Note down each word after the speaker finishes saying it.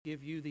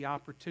give you the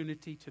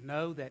opportunity to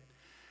know that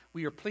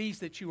we are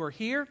pleased that you are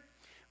here.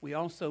 We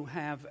also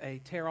have a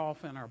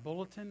tear-off in our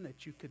bulletin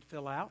that you could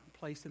fill out and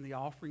place in the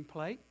offering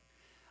plate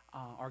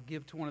or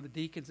give to one of the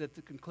deacons at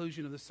the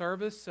conclusion of the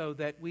service so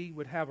that we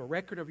would have a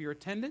record of your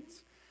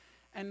attendance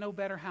and know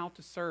better how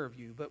to serve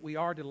you. But we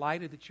are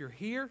delighted that you're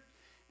here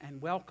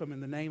and welcome in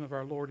the name of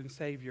our Lord and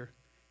Savior,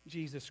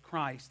 Jesus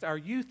Christ. Our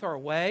youth are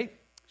away,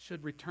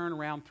 should return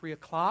around 3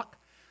 o'clock.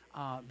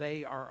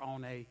 They are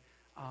on a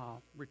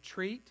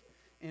retreat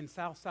in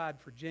Southside,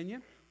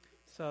 Virginia.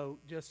 So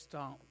just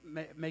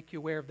make you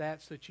aware of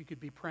that so that you could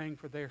be praying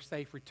for their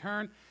safe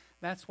return.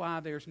 That's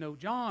why there's no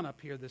John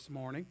up here this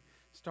morning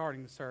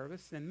starting the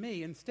service and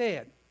me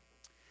instead.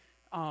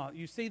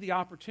 You see the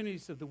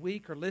opportunities of the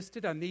week are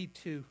listed. I need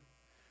to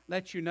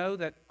let you know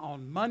that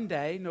on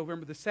Monday,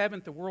 November the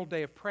 7th, the World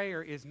Day of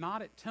Prayer is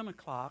not at 10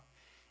 o'clock.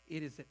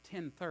 It is at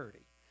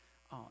 10:30.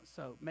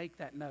 So make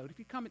that note. If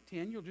you come at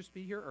 10, you'll just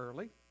be here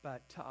early.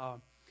 But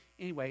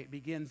anyway, it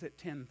begins at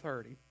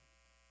 10:30.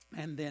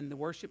 And then the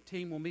worship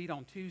team will meet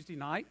on Tuesday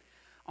night.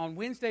 On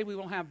Wednesday, we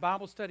will have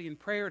Bible study and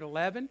prayer at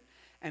 11.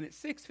 And at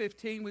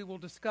 6:15, we will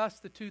discuss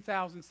the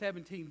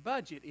 2017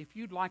 budget. If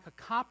you'd like a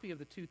copy of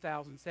the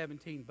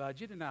 2017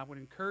 budget, and I would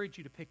encourage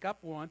you to pick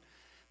up one,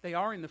 they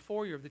are in the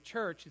foyer of the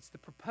church. It's the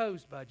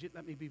proposed budget.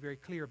 Let me be very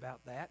clear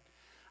about that.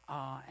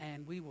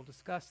 And we will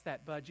discuss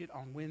that budget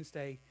on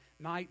Wednesday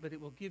night, but it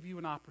will give you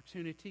an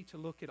opportunity to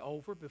look it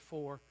over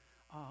before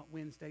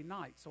Wednesday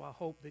night. So I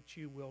hope that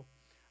you will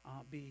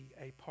be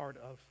a part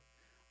of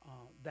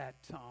that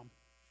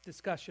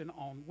discussion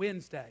on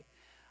Wednesday.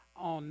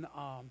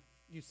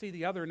 You see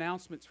the other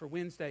announcements for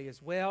Wednesday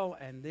as well,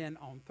 and then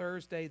on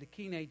Thursday, the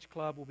Keen-Age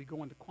Club will be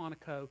going to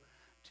Quantico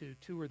to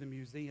tour the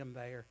museum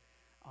there,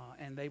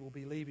 and they will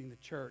be leaving the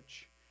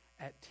church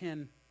at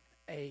 10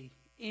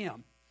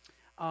 a.m.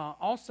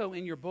 Also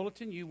in your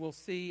bulletin, you will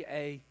see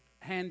a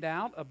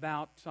handout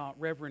about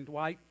Reverend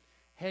Dwight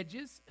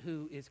Hedges,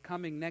 who is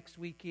coming next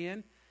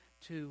weekend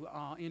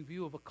in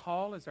view of a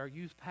call as our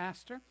youth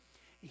pastor.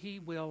 He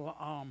will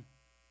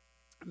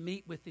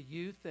meet with the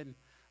youth and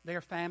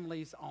their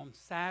families on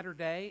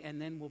Saturday, and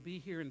then will be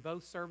here in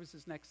both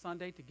services next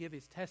Sunday to give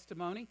his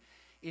testimony.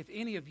 If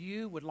any of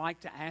you would like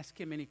to ask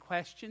him any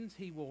questions,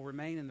 he will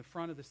remain in the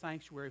front of the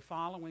sanctuary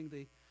following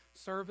the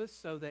service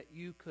so that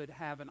you could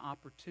have an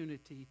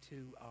opportunity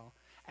to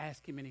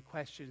ask him any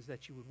questions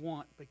that you would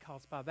want,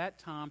 because by that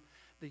time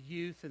the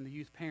youth and the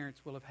youth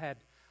parents will have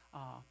had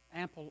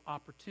ample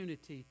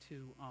opportunity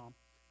to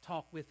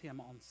talk with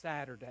him on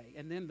Saturday.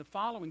 And then the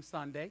following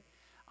Sunday,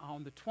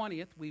 on the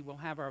 20th, we will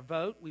have our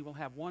vote. We will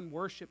have one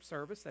worship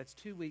service. That's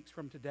 2 weeks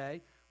from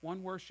today.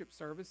 One worship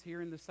service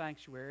here in the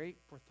sanctuary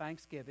for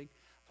Thanksgiving,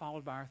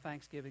 followed by our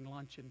Thanksgiving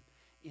luncheon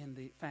in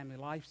the Family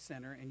Life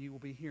Center. And you will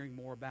be hearing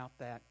more about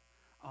that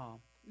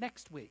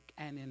next week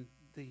and in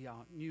the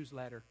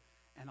newsletter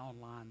and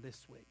online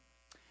this week.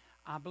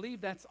 I believe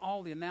that's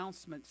all the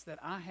announcements that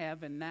I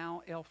have, and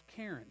now Elf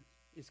Karen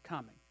is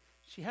coming.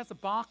 She has a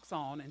box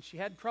on, and she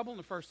had trouble in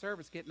the first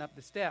service getting up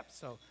the steps,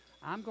 so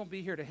I'm going to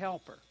be here to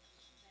help her.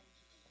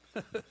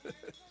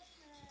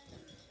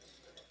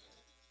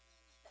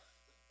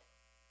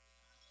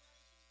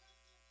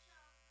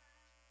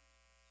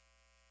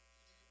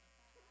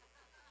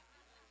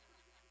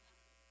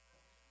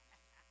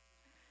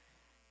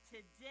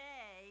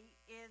 Today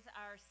is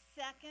our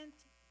second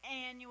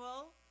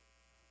annual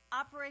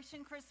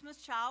Operation Christmas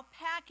Child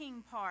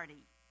Packing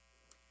Party.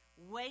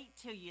 Wait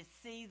till you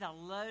see the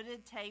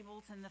loaded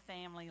tables in the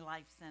Family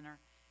Life Center.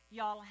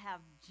 Y'all have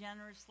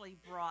generously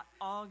brought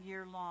all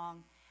year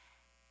long,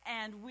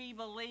 and we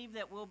believe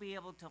that we'll be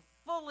able to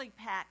fully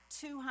pack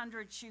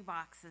 200 shoe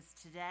boxes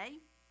today,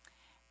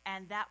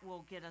 and that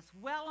will get us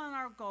well on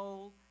our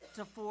goal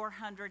to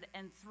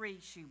 403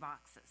 shoe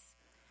boxes.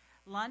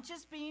 Lunch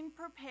is being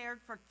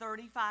prepared for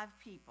 35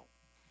 people,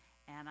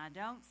 and I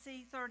don't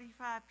see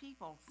 35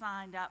 people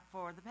signed up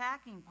for the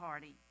packing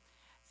party.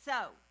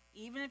 So,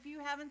 even if you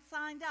haven't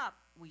signed up,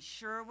 we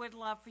sure would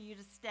love for you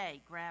to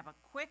stay. Grab a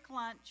quick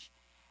lunch,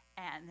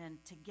 and then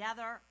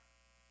together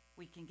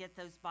we can get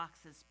those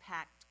boxes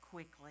packed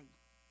quickly.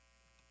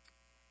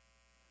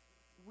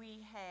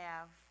 We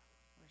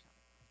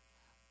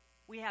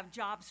have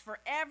jobs for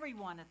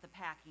everyone at the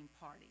packing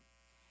party.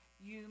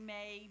 You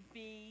may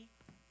be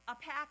a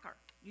packer.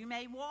 You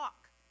may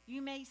walk.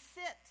 You may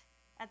sit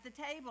at the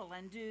table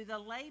and do the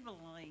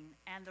labeling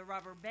and the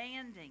rubber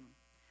banding.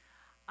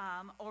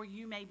 Or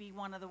you may be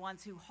one of the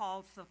ones who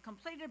hauls the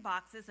completed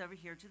boxes over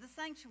here to the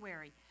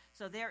sanctuary.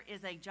 So there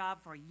is a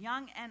job for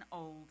young and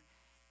old,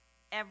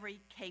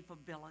 every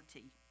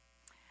capability.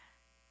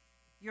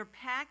 Your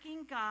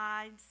packing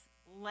guides,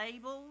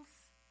 labels,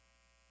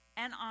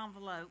 and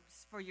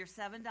envelopes for your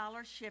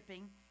 $7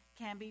 shipping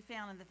can be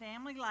found in the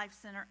Family Life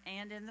Center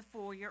and in the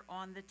foyer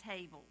on the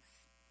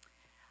tables.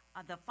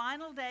 The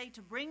final day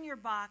to bring your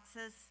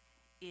boxes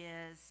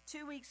is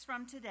 2 weeks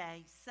from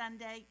today,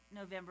 Sunday,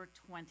 November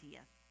 20th.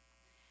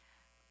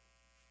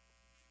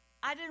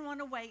 I didn't want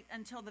to wait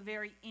until the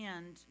very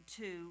end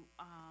to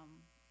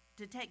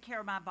take care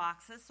of my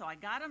boxes, so I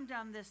got them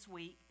done this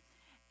week.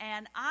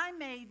 And I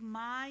made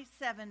my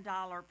 $7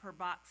 per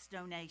box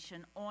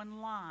donation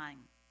online,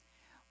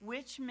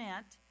 which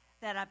meant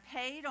that I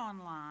paid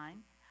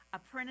online. I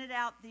printed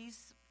out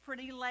these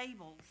pretty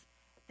labels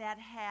that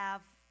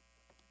have,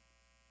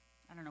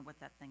 I don't know what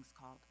that thing's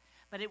called,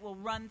 but it will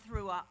run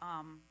through a,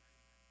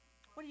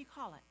 what do you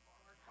call it?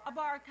 A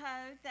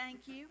barcode,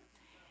 thank you.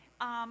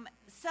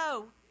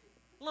 So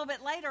a little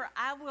bit later,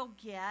 I will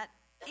get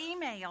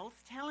emails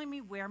telling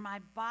me where my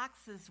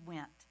boxes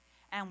went.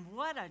 And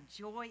what a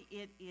joy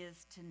it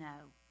is to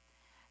know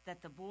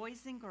that the boys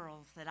and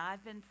girls that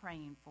I've been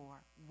praying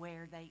for,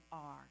 where they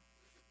are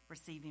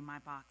receiving my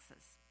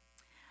boxes.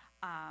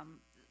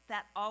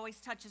 That always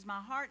touches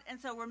my heart.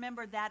 And so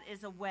remember, that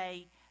is a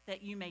way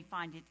that you may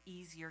find it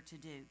easier to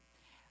do.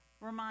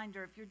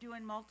 Reminder, if you're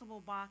doing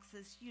multiple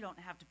boxes, you don't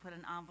have to put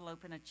an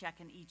envelope and a check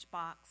in each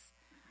box.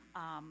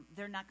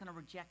 They're not going to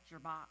reject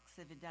your box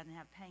if it doesn't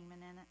have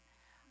payment in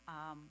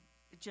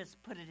it.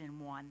 Just put it in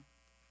one,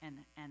 and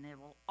it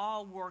will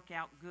all work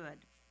out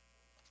good.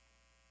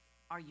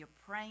 Are you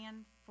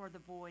praying for the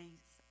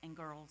boys and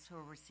girls who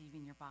are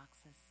receiving your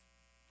boxes?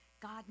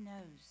 God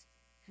knows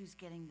who's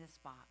getting this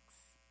box.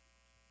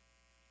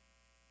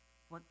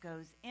 What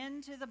goes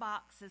into the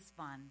box is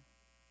fun,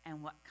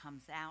 and what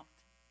comes out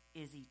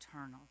is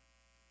eternal.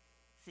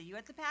 See you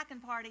at the packing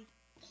party.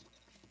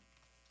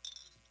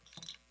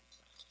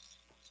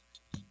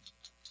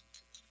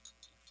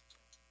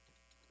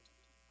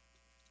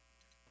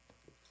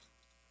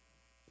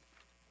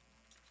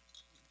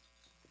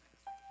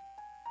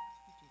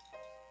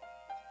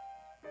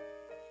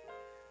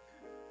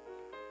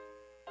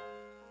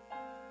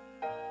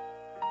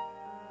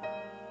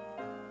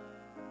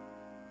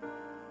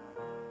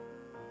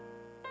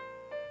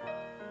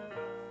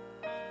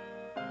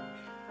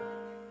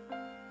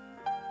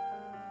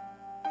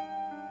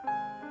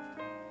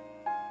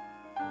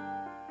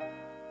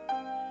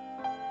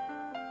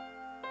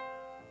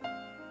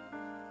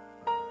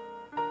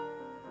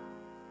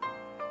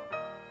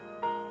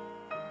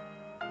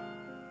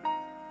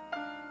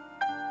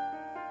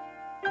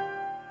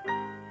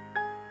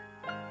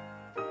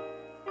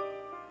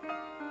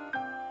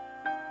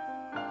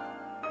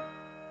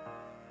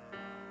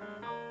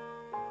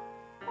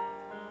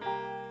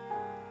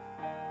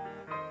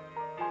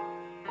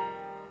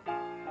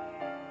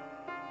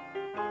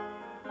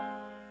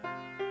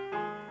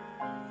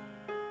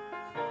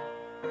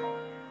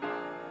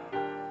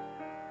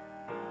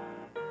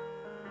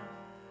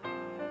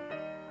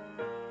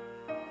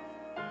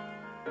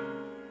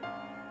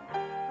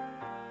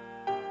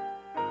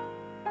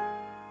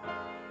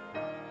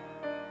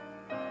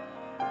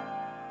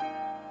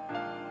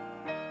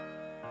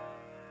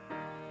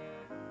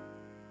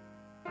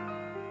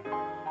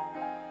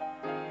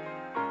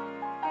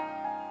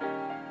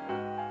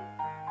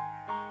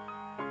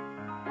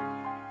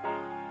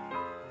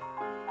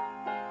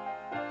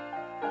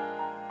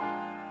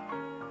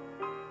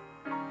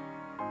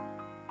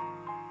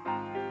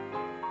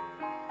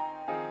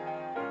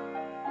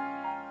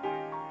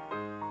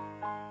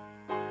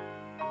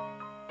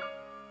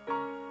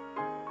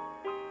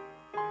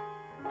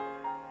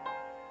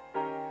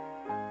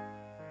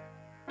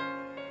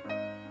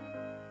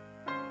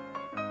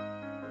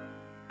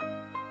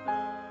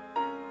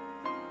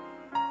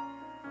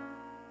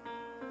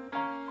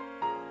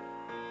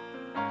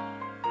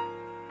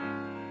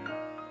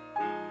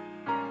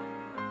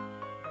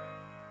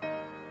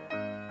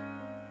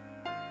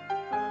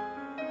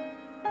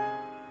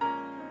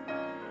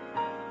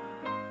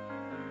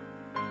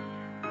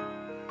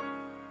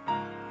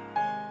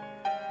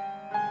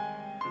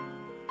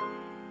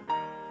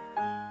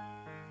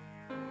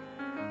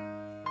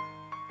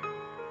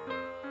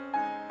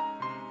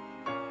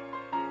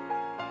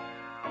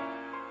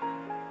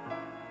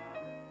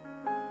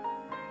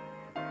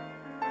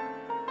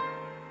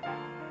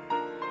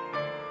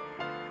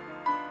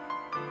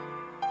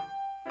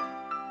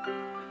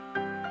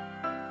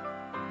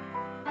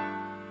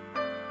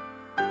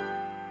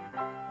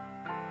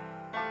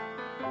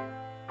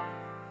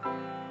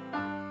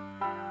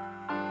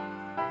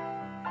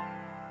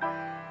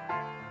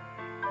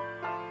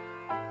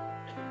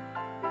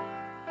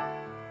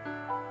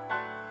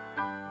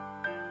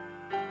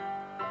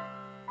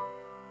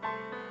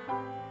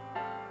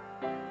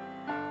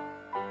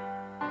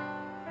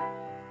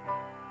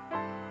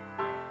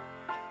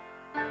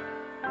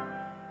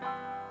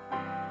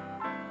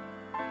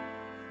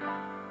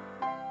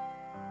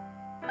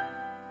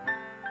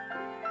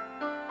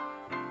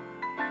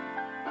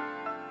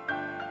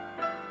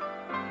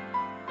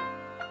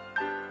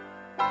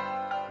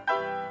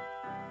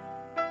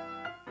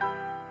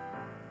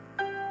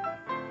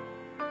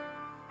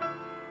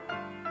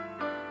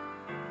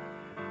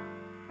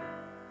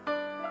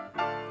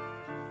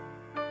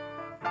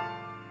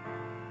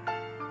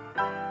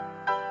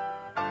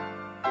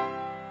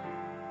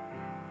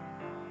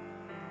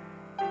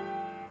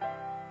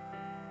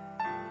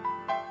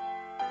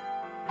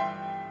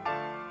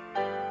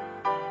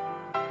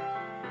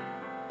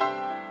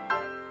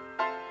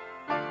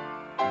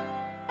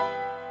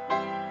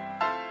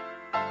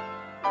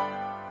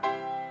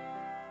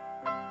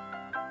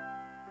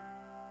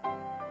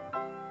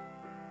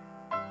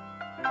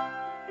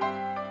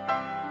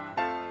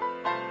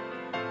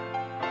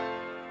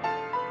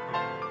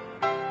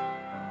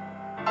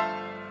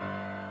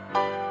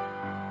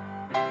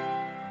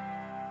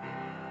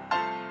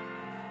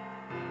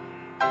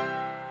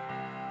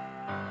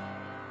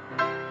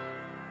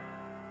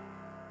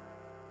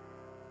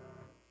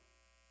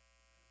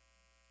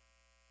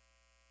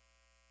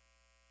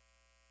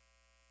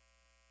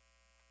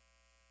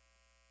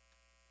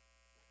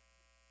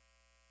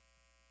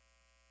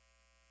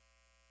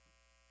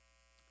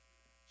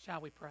 Shall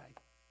we pray?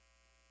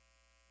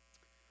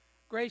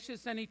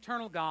 Gracious and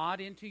eternal God,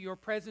 into your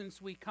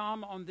presence we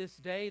come on this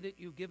day that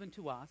you've given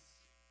to us,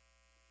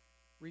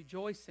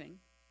 rejoicing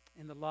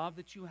in the love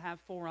that you have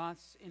for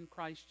us in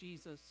Christ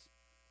Jesus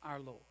our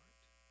Lord.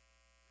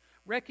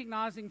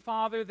 Recognizing,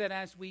 Father, that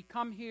as we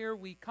come here,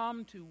 we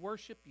come to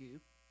worship you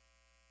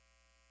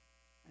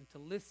and to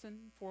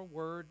listen for a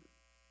word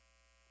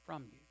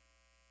from you.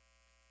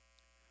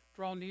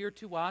 Draw near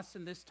to us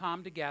in this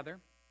time together.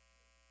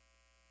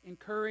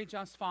 Encourage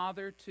us,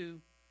 Father, to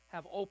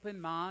have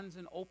open minds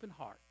and open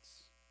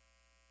hearts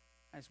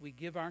as we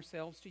give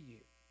ourselves to you.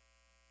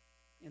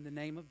 In the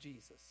name of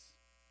Jesus,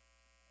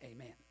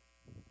 amen.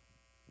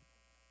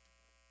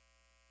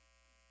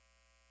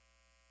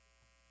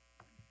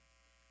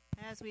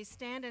 As we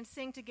stand and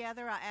sing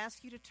together, I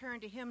ask you to turn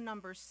to hymn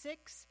number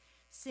 6,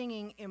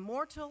 singing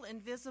Immortal,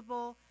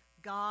 Invisible,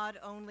 God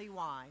Only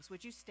Wise.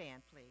 Would you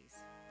stand, please?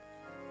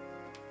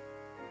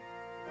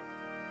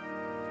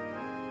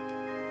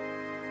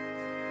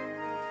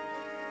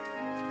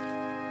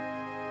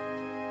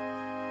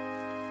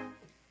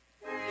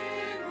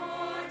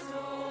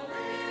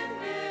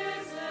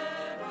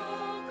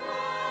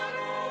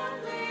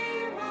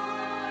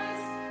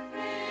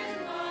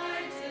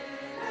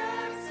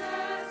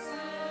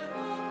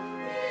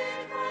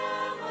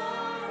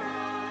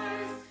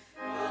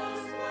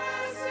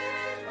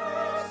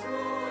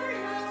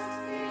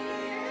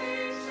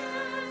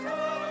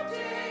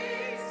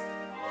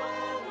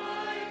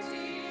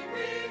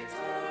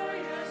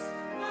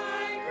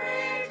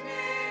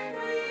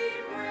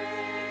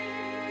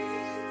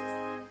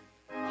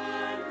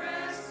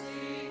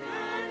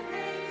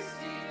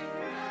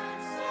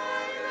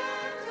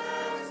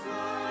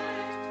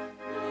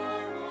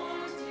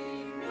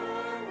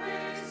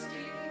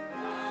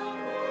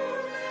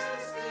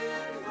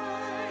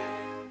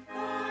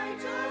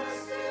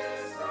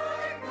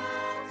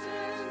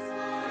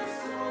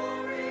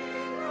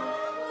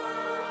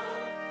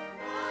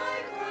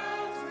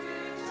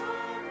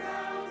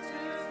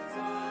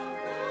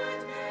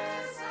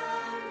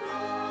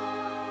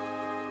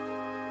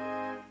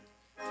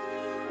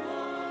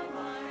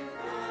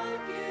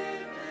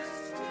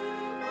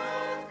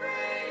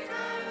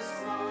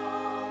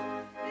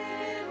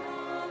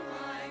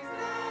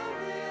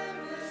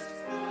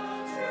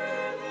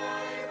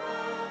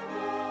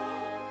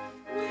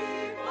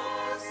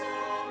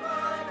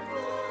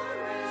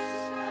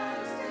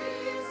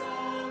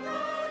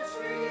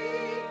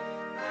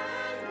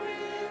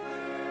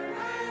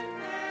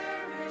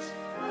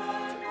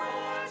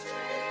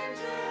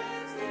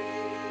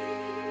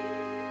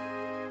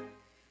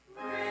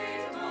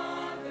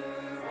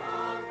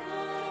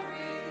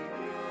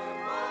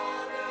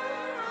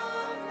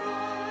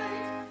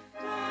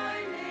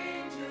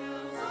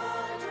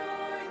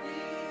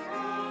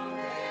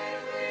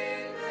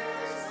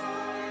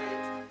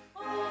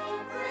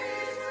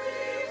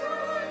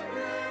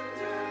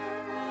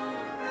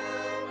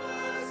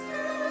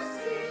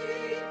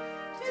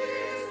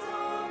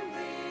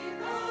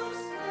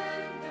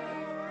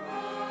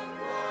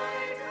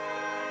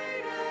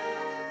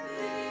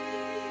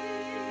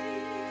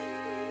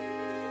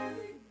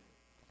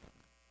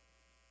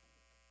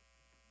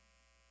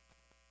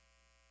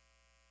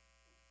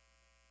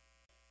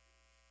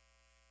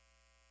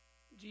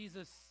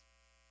 Jesus,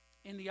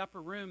 in the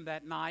upper room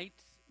that night,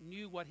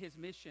 knew what his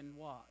mission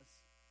was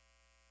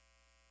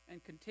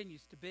and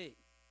continues to be.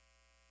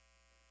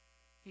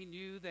 He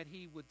knew that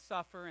he would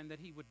suffer and that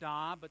he would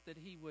die, but that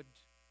he would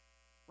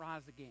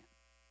rise again.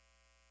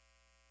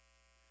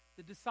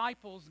 The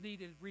disciples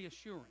needed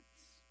reassurance,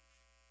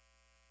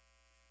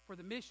 for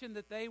the mission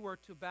that they were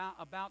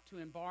about to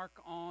embark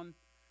on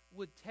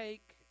would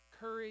take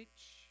courage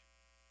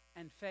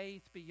and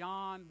faith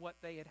beyond what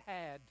they had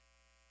had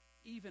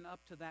even up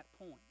to that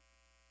point.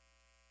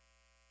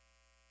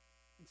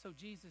 And so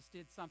Jesus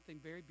did something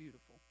very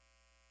beautiful.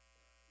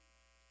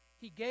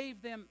 He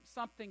gave them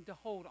something to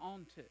hold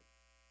on to,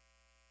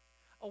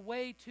 a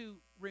way to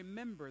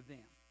remember them,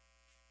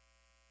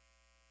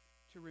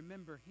 to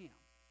remember him,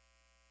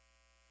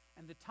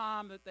 and the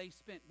time that they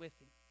spent with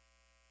him.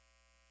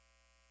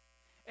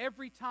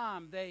 Every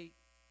time they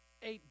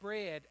ate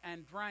bread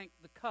and drank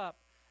the cup,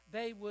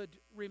 they would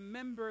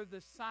remember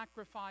the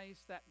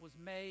sacrifice that was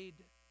made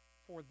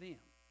for them.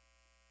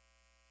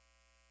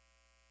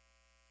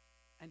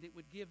 And it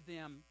would give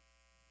them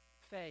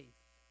faith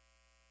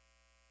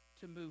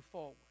to move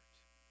forward.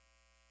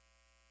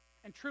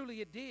 And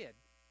truly it did,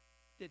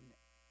 didn't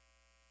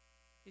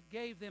it? It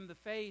gave them the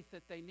faith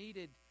that they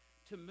needed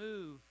to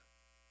move,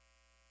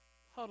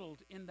 huddled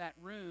in that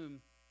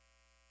room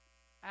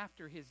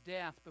after his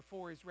death,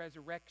 before his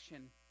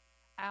resurrection,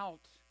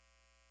 out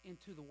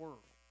into the world.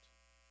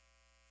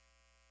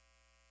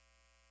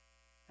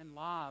 And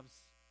lives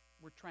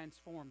were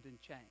transformed and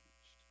changed.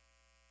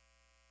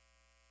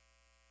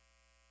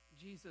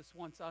 Jesus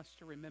wants us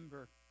to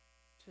remember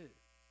too.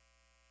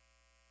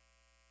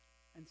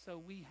 And so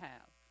we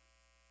have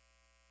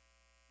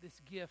this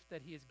gift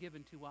that he has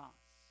given to us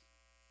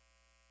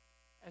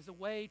as a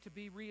way to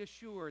be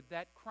reassured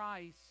that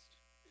Christ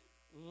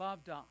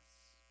loved us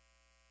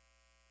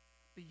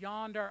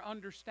beyond our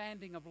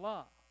understanding of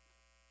love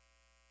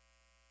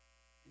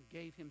and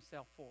gave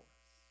himself for us.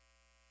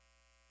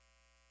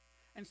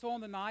 And so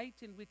on the night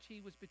in which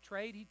he was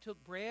betrayed, he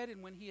took bread,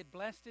 and when he had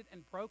blessed it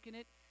and broken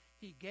it,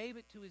 he gave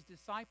it to his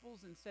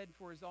disciples and said,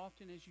 "For as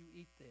often as you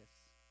eat this,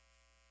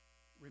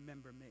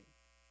 remember me."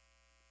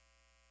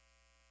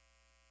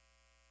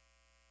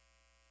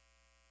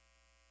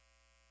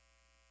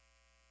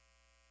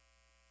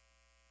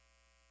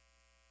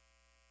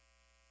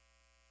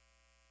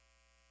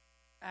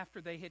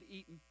 After they had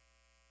eaten,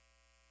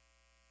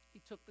 he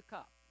took the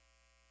cup,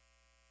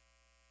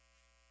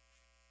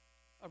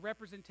 a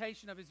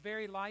representation of his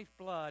very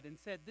lifeblood, and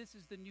said, "This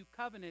is the new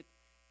covenant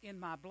in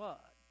my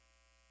blood.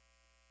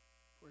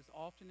 For as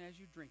often as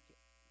you drink it,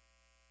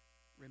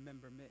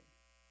 remember me."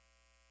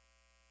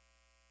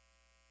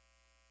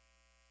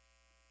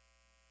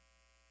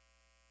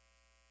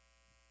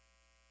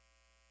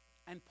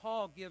 And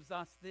Paul gives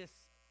us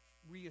this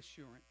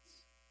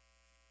reassurance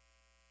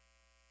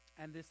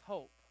and this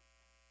hope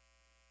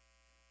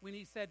when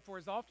he said, "For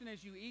as often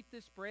as you eat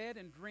this bread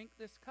and drink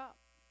this cup,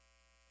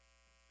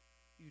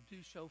 you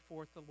do show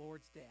forth the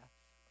Lord's death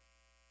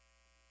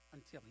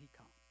until he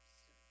comes."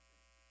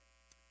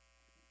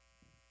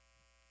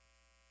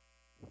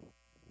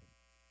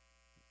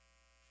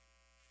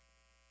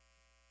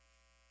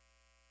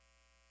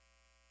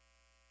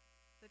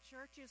 The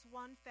church's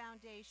one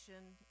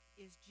foundation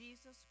is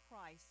Jesus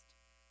Christ,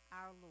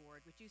 our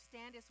Lord. Would you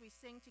stand as we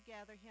sing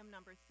together hymn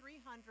number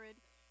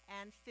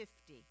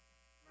 350?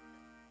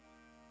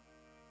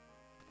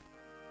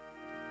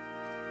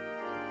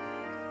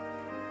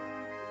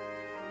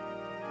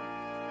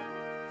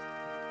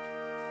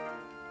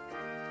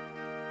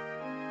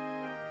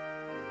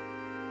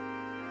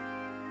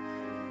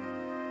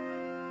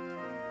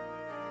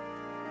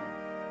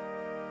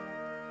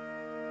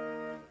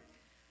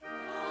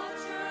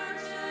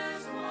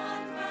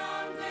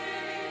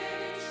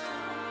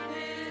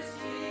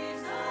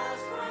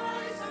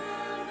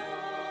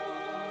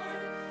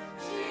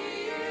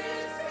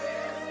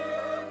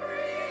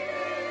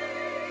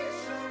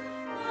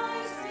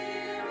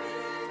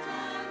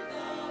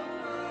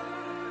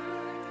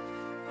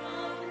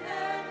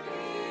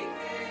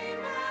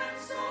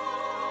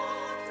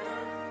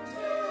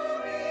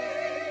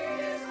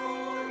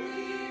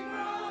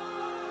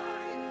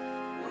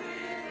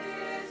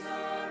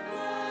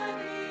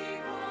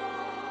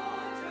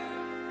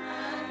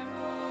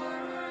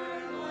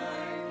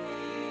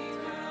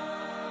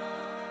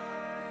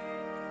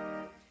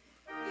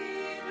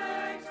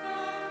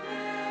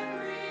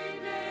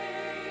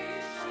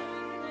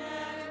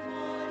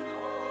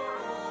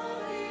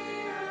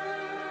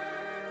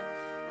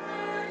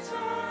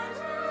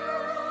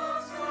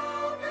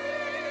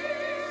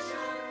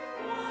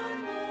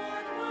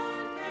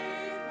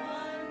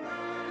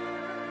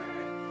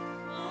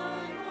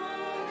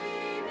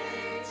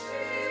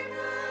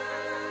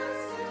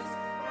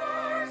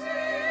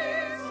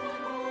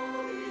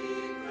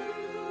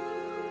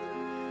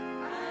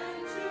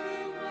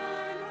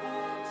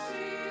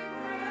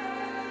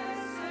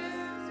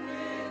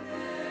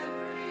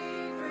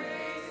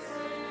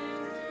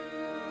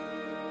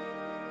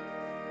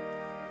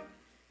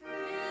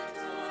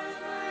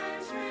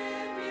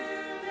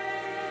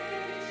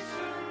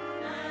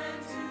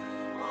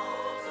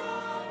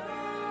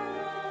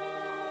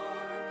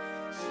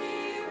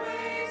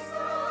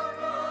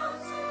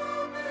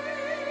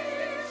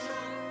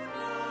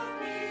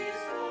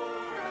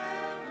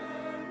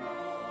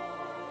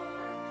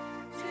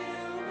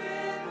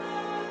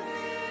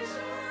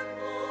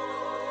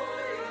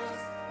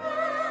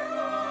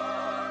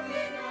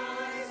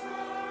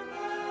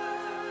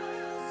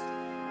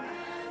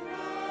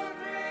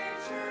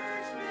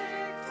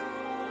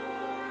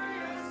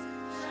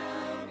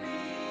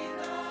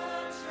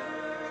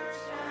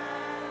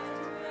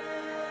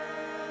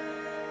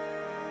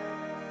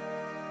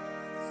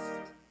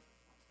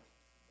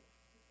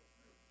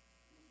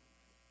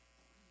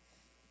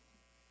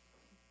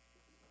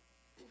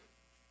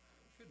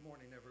 Good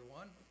morning,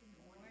 everyone.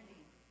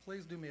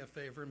 Please do me a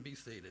favor and be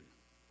seated.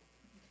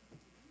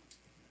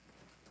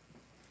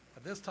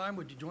 At this time,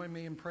 would you join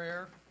me in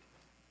prayer?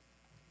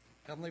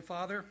 Heavenly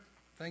Father,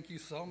 thank you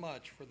so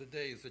much for the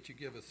days that you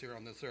give us here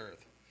on this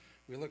earth.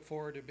 We look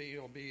forward to be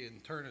in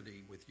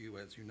eternity with you,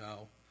 as you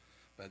know.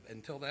 But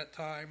until that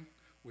time,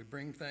 we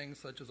bring things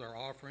such as our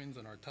offerings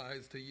and our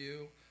tithes to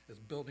you as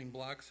building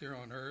blocks here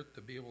on earth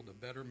to be able to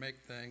better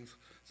make things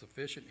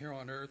sufficient here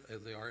on earth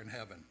as they are in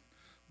heaven.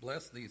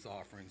 Bless these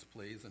offerings,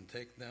 please, and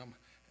take them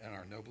in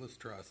our noblest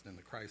trust in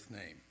the Christ's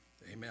name.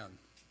 Amen.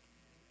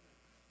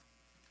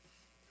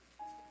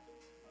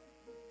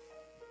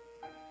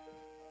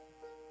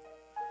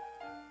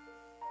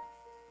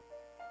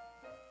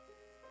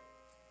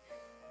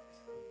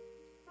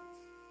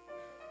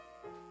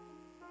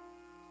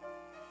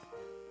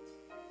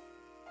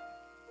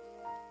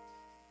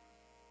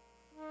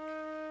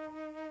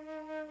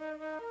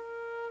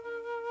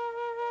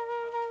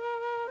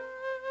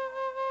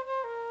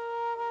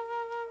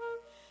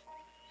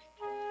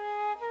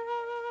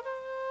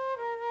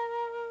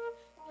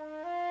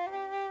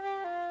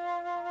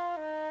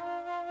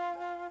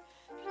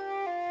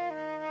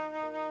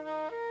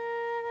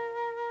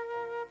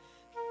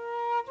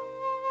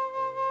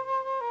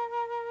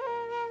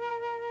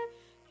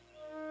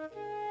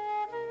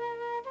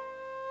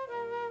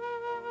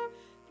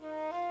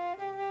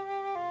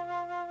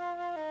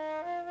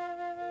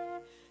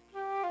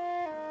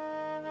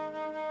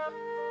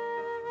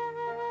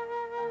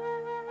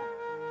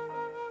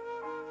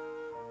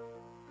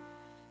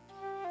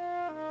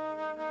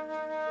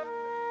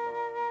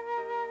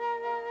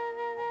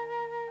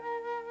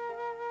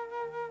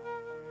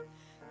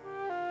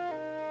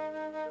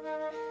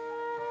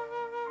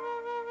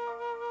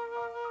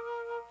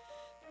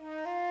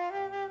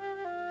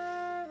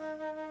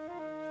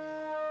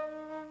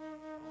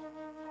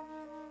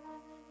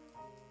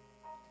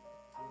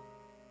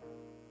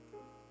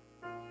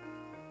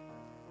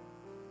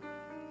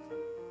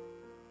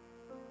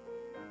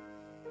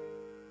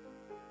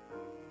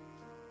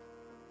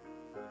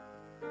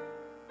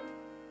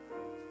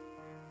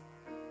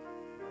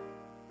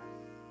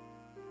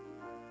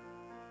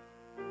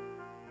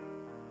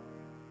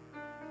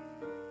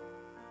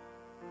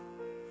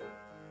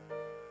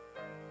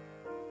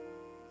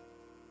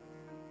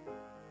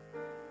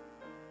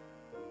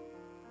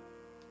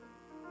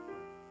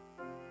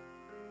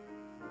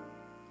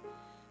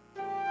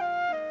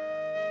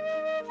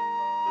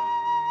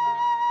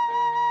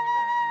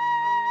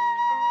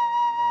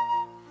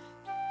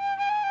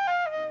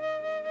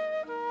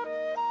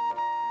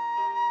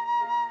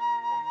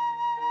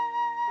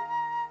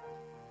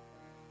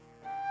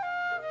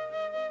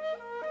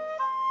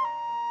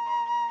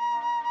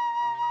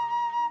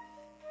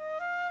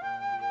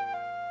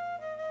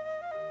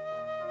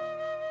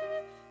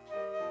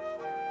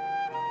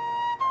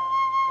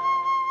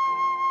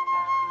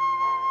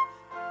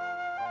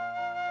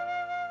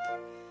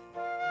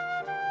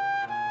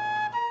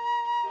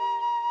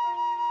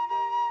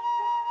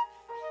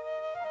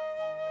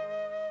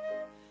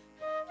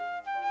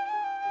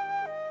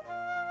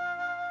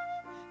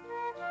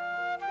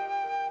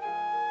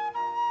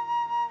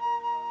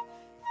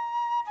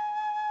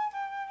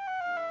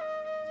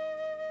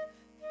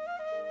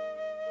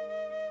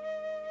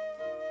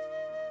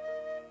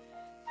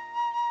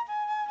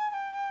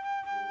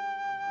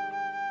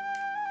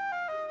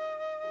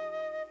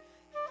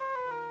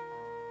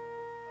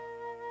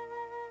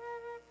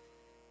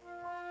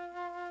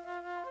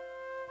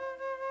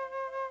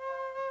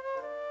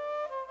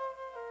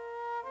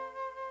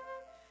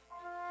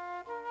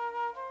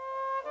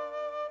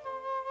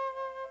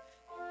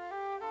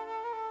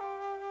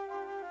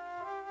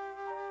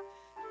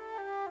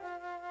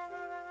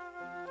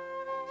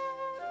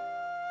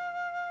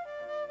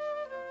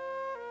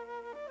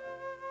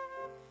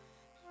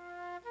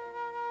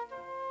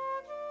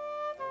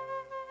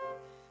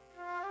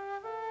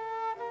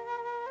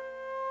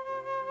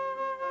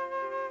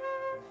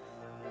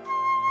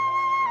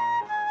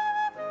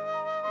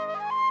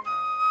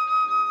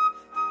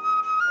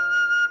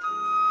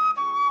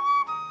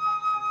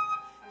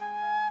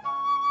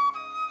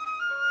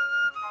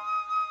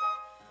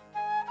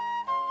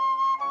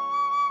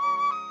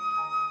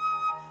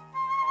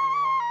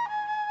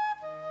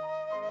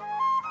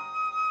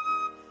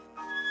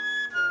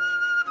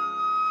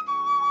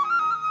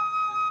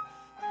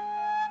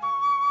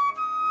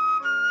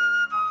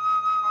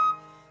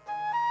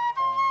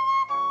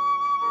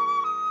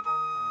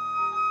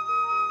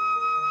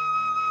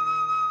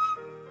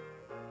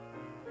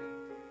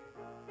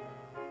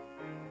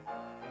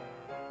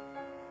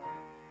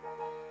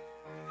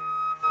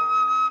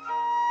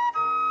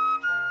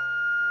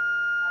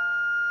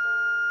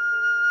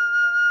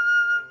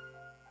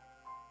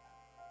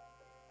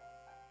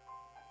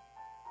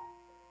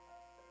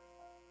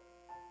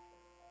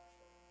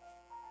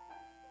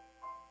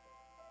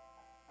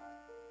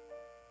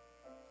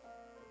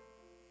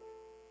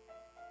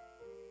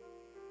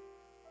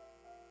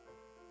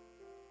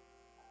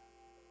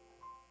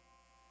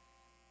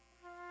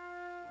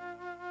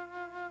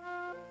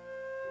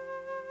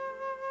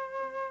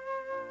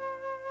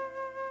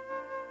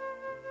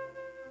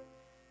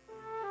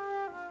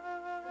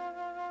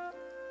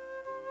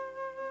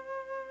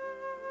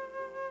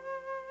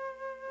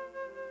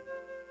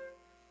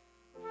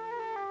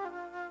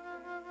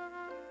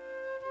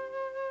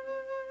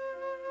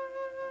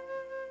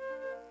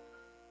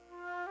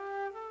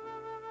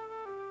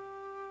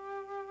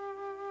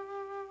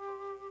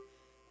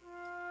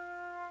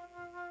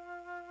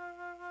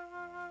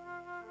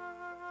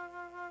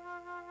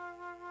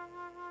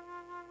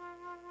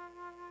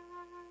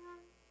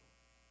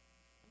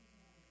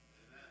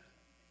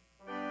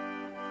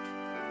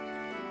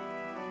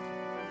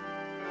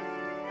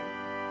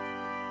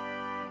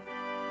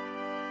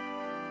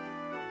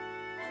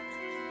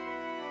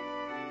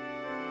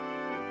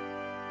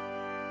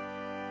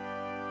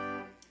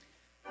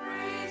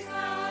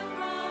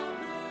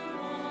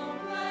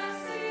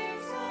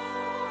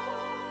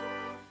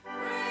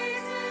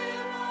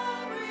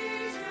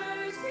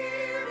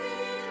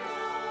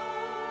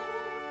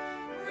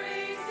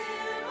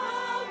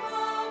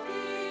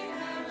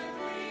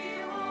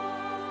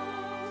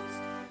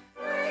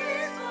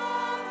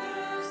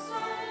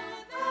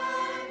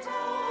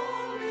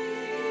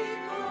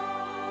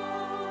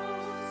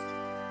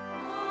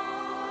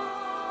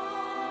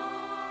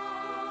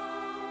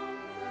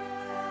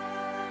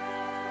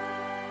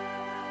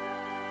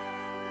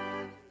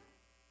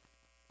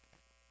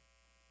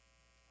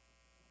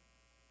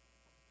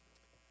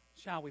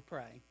 Shall we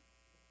pray?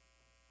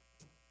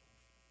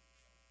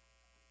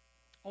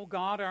 O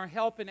God, our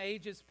help in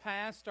ages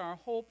past, our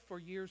hope for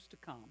years to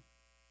come,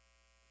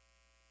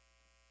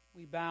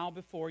 we bow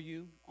before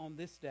you on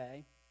this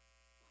day,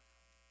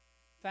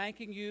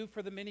 thanking you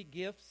for the many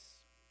gifts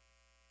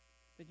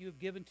that you have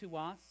given to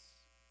us,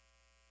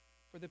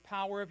 for the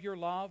power of your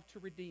love to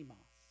redeem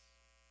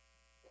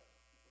us,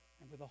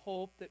 and for the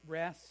hope that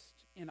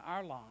rests in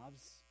our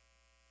lives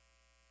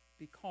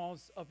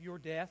because of your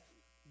death,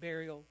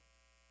 burial,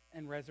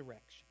 and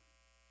resurrection.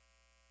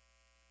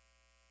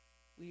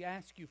 We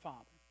ask you,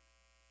 Father,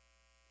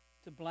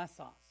 to bless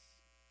us,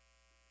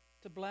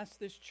 to bless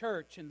this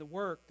church and the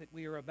work that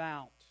we are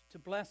about, to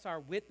bless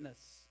our witness,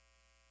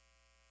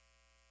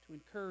 to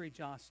encourage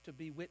us to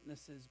be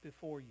witnesses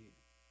before you.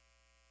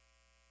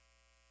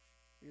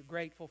 We are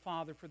grateful,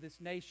 Father, for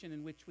this nation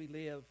in which we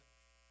live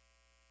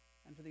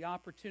and for the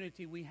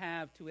opportunity we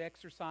have to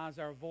exercise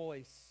our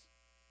voice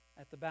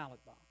at the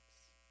ballot box.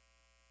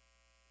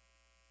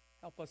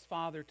 Help us,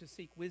 Father, to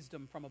seek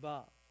wisdom from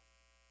above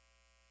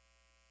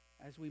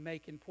as we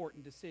make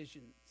important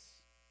decisions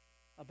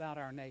about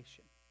our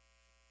nation.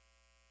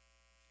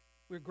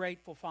 We're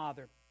grateful,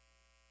 Father,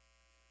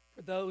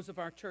 for those of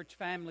our church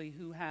family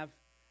who have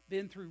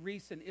been through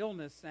recent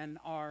illness and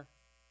are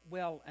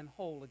well and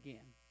whole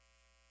again.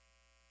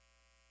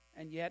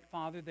 And yet,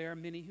 Father, there are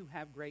many who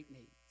have great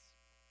needs.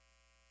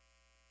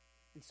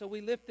 And so we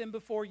lift them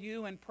before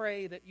you and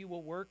pray that you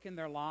will work in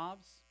their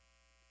lives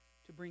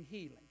to bring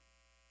healing,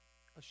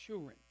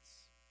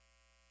 assurance,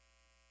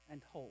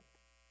 and hope.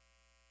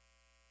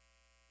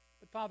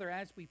 But Father,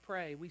 as we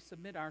pray, we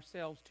submit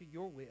ourselves to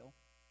your will.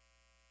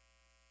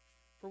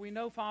 For we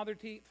know, Father,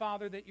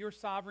 that your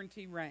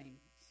sovereignty reigns.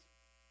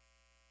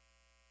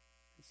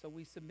 And so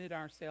we submit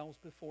ourselves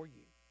before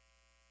you.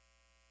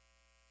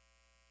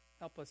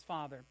 Help us,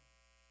 Father,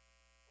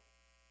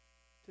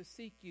 to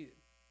seek you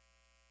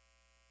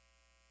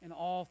in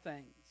all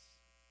things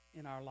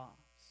in our lives.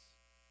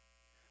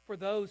 For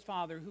those,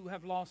 Father, who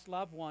have lost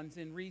loved ones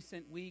in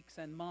recent weeks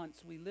and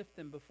months, we lift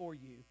them before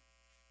you,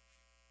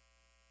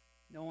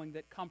 knowing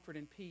that comfort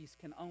and peace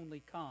can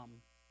only come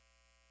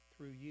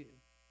through you.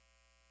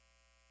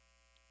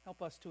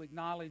 Help us to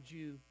acknowledge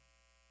you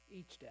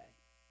each day,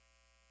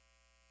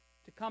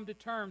 to come to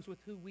terms with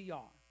who we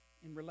are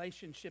in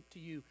relationship to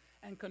you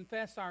and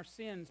confess our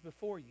sins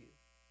before you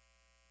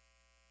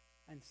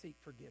and seek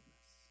forgiveness.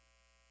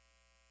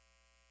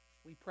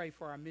 We pray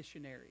for our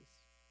missionaries,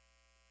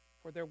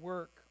 for their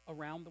work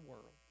around the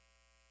world.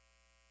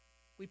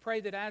 We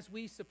pray that as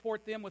we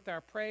support them with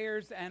our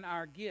prayers and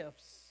our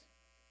gifts,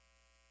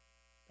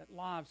 that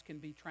lives can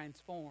be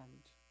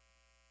transformed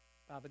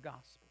by the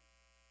gospel.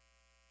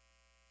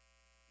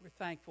 We're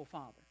thankful,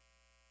 Father,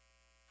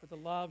 for the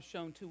love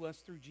shown to us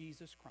through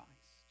Jesus Christ,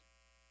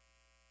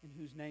 in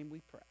whose name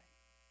we pray.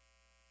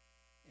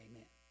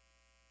 Amen.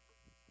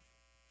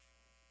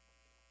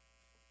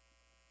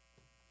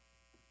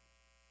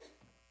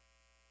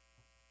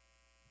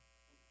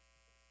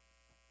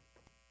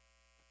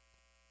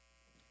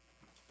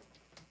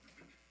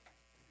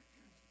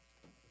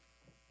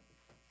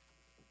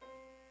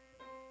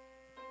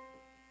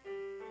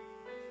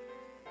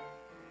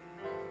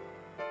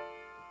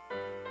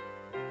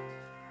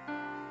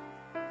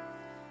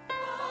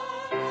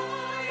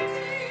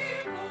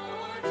 Almighty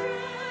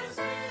fortress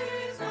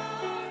is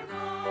our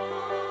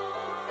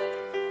God.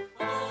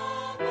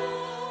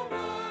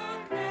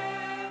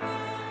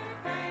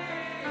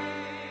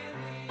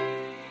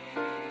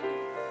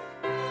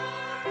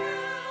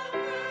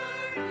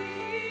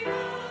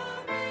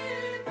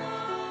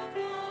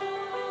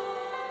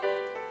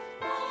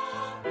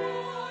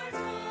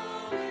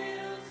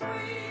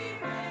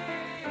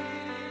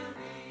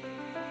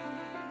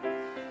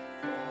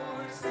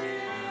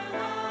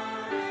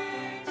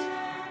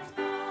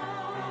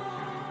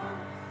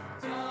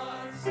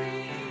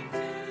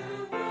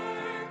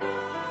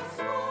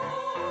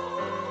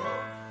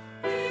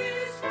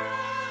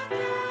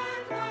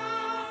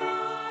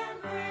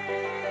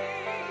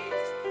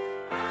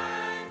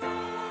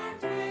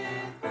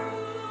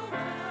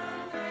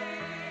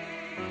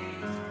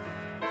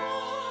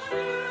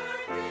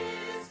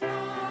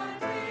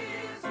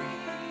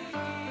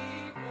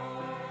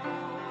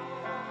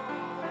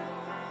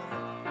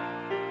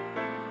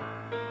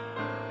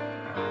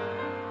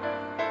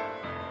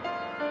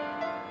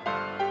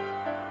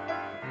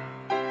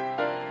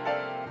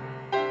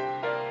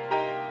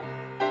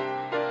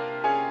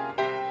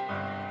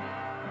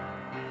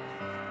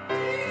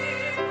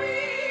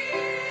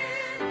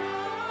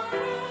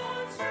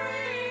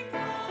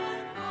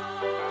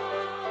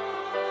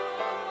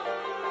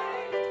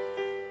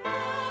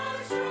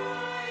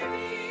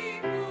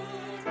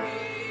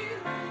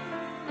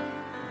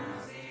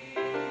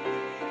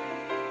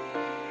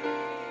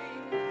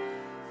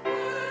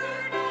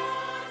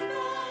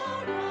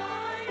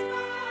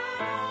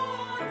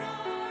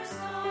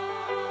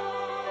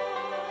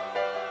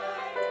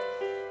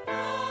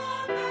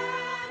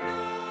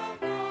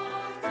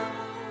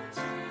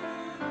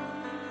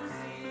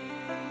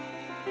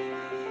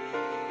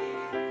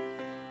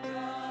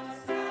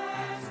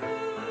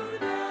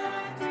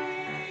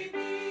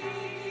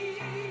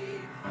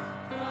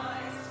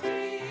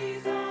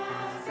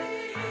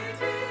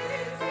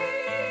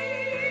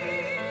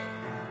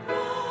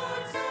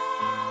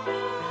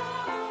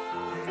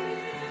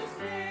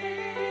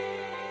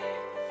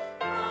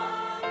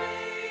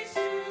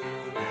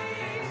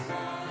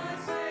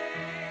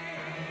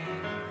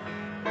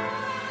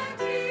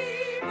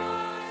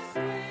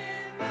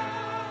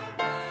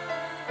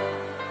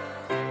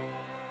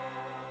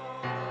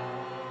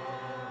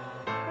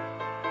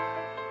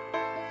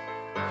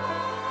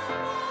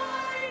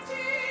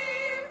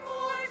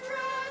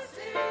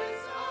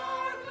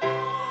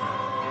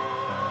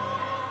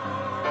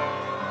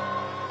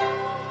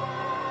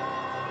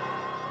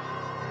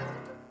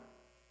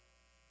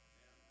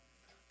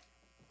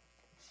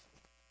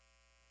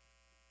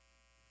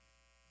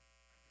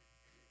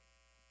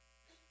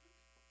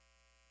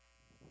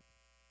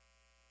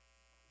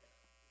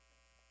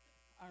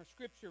 Our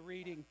scripture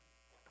reading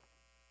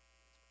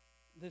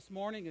this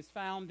morning is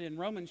found in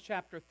Romans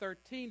chapter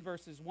 13,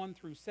 verses 1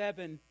 through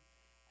 7,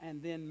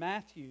 and then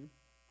Matthew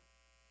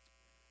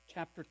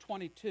chapter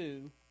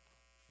 22,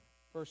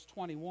 verse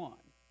 21.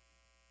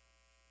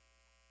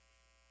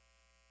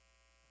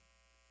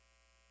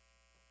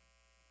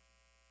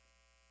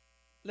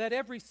 Let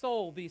every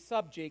soul be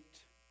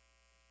subject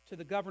to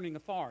the governing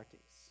authorities.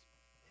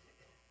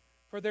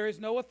 For there is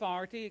no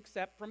authority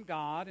except from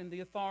God, and the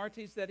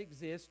authorities that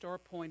exist are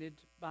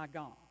appointed by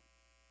God.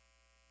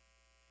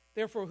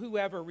 Therefore,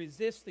 whoever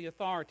resists the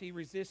authority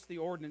resists the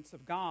ordinance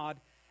of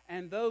God,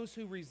 and those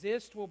who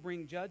resist will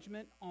bring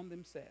judgment on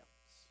themselves.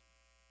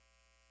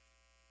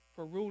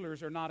 For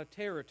rulers are not a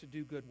terror to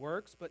do good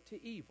works, but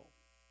to evil.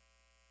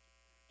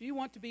 Do you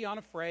want to be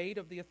unafraid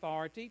of the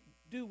authority?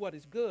 Do what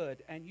is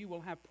good, and you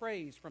will have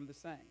praise from the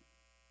same.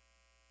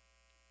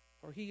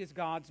 For he is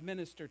God's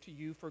minister to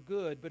you for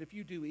good. But if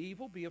you do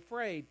evil, be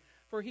afraid,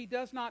 for he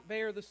does not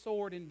bear the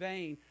sword in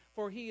vain.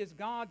 For he is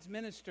God's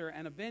minister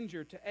and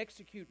avenger to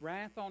execute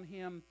wrath on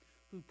him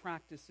who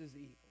practices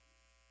evil.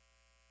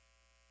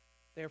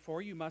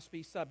 Therefore you must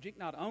be subject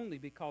not only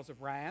because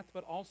of wrath,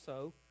 but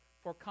also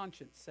for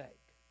conscience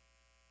sake.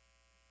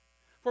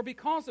 For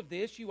because of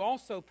this you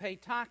also pay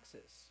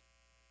taxes,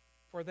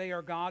 for they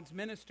are God's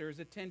ministers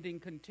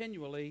attending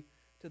continually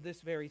to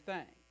this very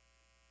thing.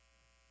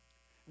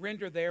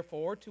 Render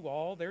therefore to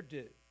all their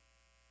due.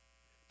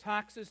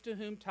 Taxes to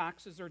whom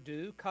taxes are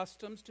due,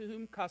 customs to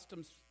whom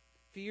customs,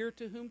 fear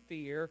to whom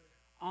fear,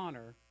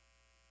 honor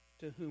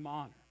to whom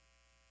honor.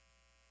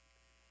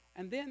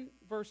 And then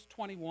verse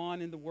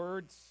 21 in the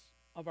words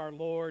of our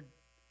Lord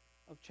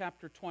of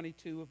chapter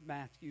 22 of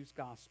Matthew's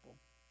Gospel.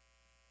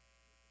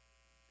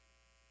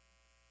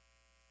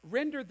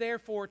 Render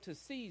therefore to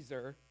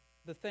Caesar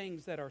the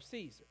things that are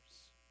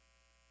Caesar's,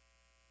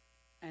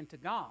 and to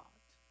God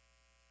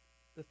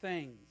the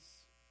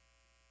things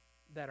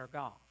that are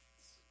God's.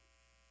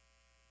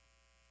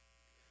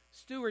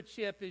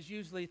 Stewardship is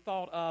usually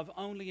thought of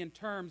only in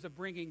terms of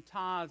bringing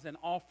tithes and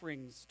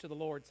offerings to the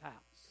Lord's house.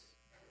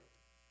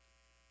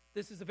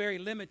 This is a very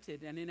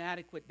limited and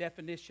inadequate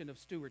definition of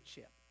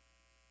stewardship.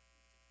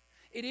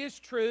 It is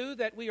true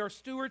that we are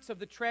stewards of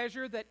the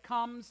treasure that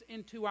comes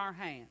into our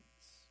hands.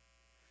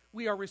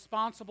 We are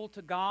responsible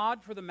to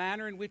God for the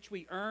manner in which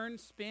we earn,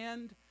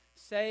 spend,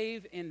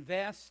 save,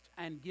 invest,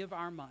 and give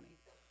our money.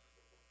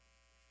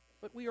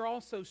 But we are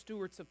also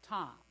stewards of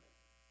time,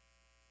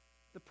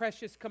 the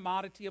precious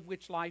commodity of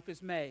which life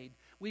is made.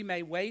 We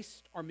may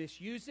waste or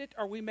misuse it,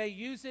 or we may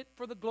use it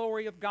for the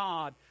glory of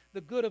God,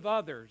 the good of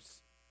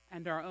others,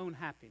 and our own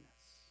happiness.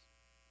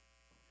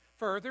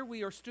 Further,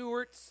 we are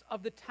stewards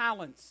of the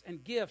talents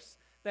and gifts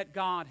that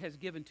God has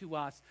given to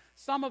us.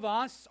 Some of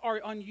us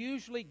are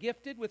unusually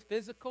gifted with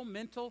physical,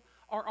 mental,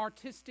 or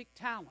artistic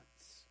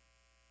talents.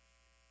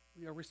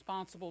 We are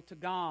responsible to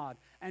God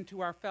and to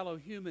our fellow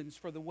humans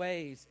for the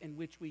ways in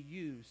which we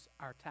use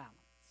our talents.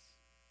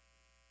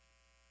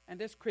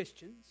 And as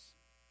Christians,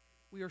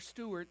 we are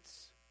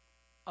stewards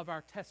of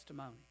our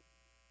testimony.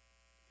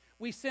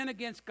 We sin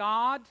against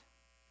God,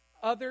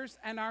 others,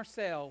 and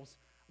ourselves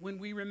when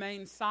we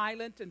remain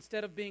silent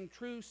instead of being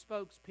true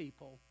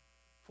spokespeople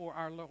for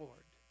our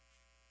Lord.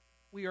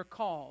 We are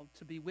called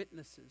to be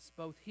witnesses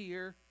both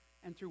here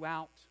and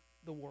throughout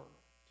the world.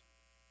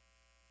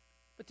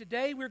 But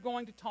today we're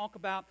going to talk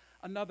about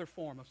another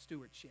form of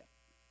stewardship: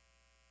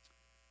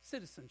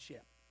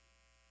 citizenship.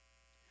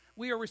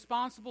 We are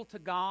responsible to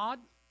God,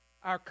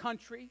 our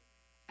country,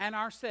 and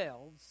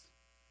ourselves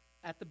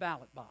at the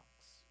ballot box.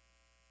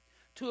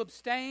 To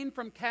abstain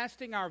from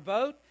casting our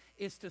vote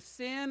is to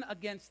sin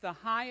against the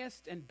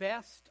highest and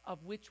best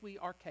of which we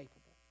are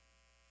capable.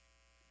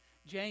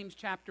 James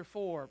chapter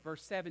 4,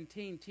 verse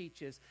 17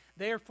 teaches,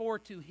 "Therefore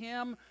to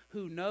him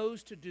who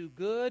knows to do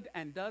good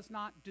and does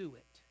not do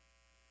it,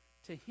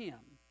 to him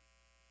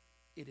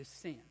it is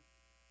sin."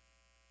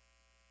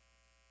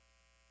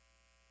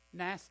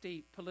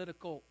 Nasty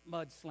political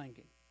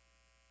mudslinging,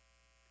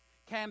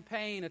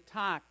 campaign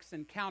attacks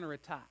and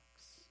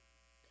counterattacks,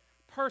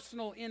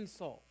 personal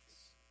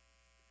insults,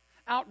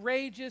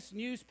 outrageous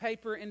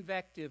newspaper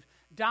invective,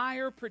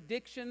 dire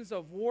predictions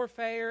of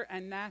warfare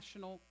and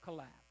national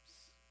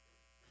collapse,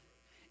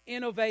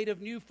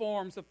 innovative new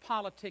forms of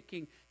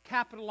politicking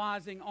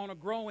capitalizing on a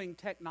growing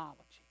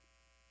technology.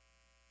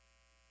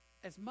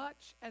 As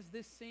much as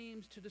this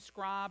seems to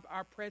describe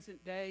our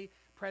present-day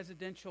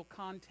presidential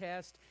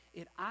contest,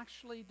 it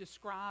actually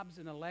describes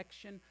an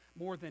election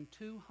more than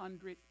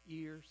 200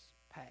 years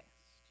past.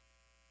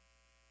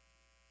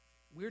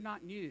 We're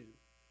not new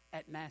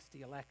at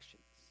nasty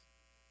elections.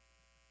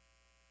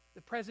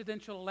 The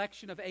presidential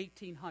election of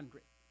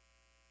 1800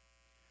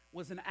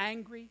 was an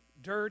angry,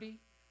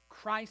 dirty,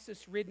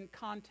 crisis-ridden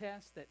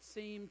contest that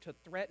seemed to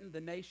threaten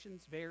the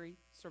nation's very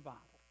survival.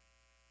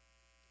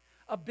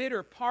 a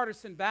bitter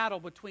partisan battle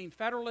between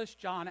Federalist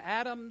John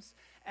Adams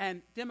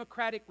and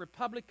Democratic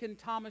Republican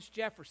Thomas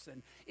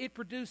Jefferson. It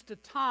produced a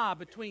tie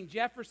between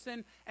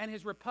Jefferson and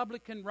his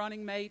Republican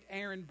running mate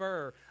Aaron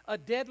Burr, a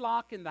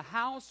deadlock in the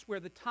House where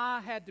the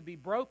tie had to be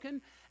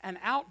broken, an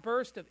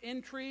outburst of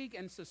intrigue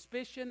and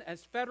suspicion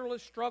as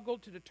Federalists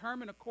struggled to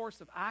determine a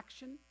course of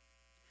action,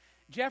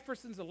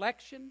 Jefferson's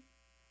election,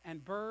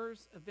 and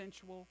Burr's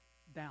eventual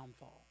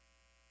downfall.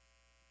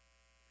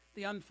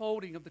 The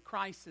unfolding of the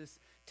crisis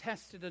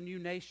tested a new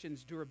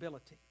nation's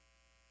durability.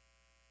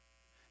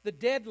 The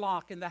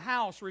deadlock in the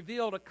House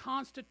revealed a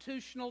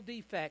constitutional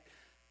defect.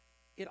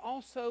 It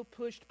also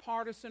pushed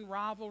partisan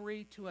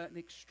rivalry to an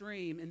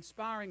extreme,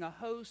 inspiring a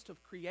host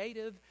of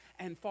creative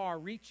and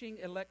far-reaching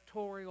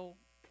electoral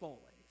ploys.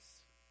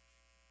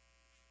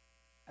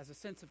 As a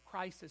sense of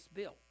crisis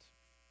built,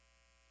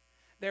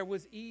 there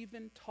was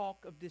even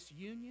talk of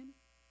disunion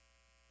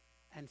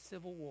and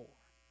civil war.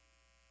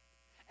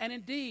 And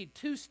indeed,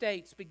 2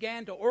 states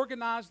began to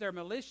organize their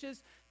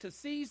militias to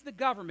seize the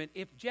government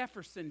if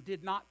Jefferson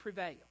did not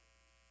prevail.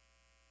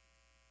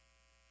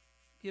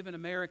 Given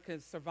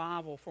America's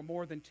survival for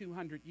more than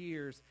 200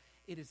 years,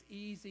 it is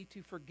easy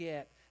to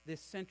forget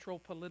this central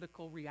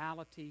political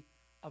reality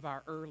of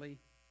our early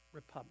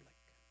republic.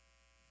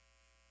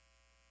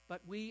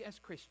 But we as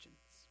Christians,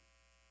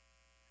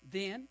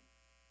 then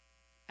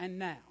and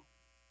now,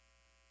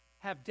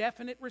 have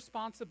definite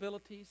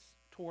responsibilities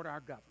toward our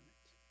government.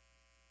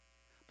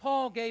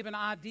 Paul gave an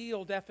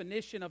ideal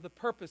definition of the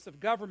purpose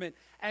of government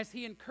as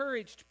he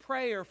encouraged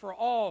prayer for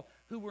all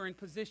who were in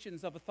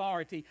positions of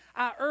authority.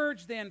 I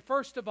urge then,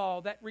 first of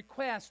all, that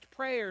request,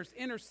 prayers,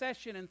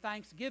 intercession, and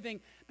thanksgiving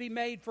be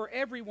made for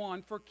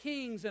everyone, for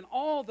kings and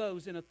all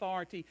those in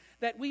authority,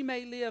 that we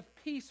may live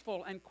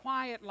peaceful and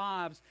quiet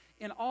lives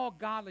in all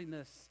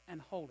godliness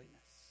and holiness.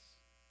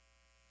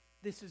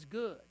 This is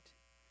good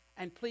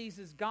and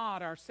pleases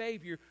God our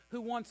Savior,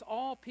 who wants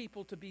all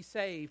people to be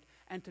saved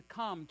and to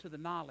come to the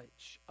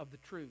knowledge of the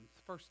truth.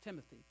 1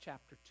 Timothy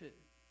chapter 2.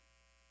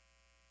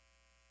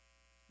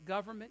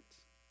 Government,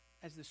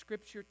 as the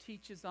Scripture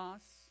teaches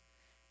us,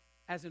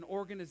 as an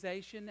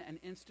organization and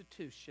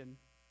institution,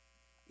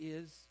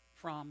 is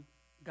from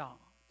God.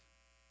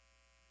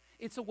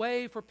 It's a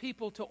way for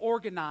people to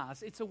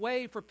organize. It's a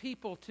way for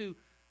people to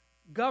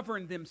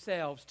govern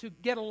themselves, to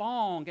get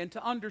along, and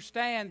to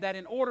understand that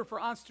in order for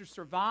us to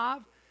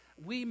survive,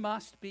 we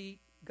must be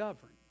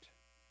governed.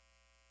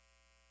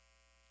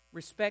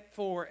 Respect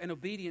for and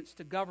obedience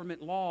to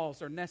government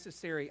laws are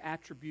necessary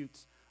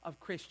attributes of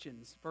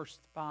Christians, verse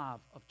 5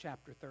 of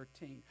chapter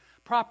 13.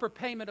 Proper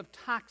payment of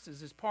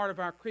taxes is part of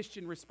our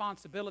Christian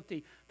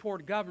responsibility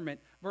toward government,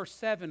 verse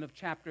 7 of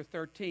chapter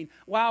 13.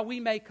 While we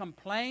may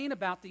complain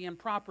about the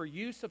improper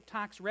use of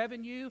tax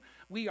revenue,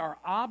 we are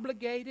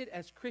obligated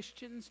as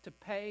Christians to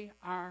pay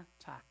our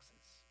taxes.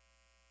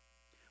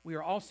 We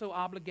are also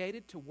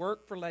obligated to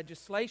work for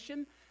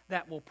legislation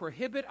that will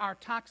prohibit our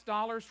tax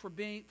dollars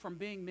from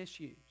being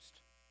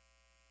misused.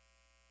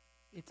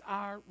 It's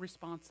our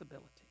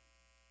responsibility.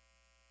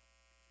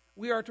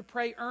 We are to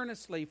pray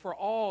earnestly for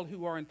all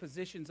who are in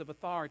positions of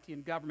authority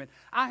in government.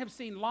 I have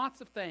seen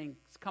lots of things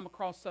come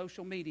across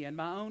social media and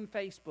my own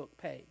Facebook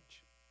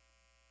page.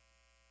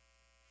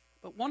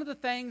 But one of the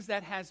things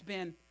that has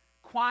been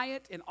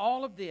quiet in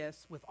all of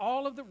this, with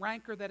all of the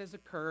rancor that has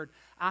occurred,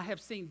 I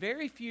have seen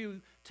very few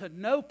to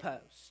no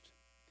post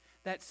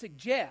that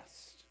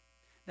suggest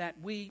that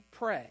we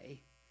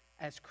pray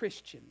as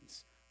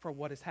Christians for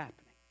what is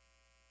happening.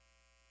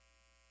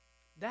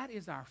 That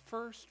is our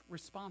first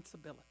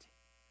responsibility,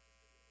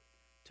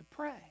 to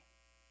pray.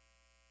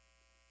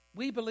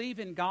 We believe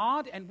in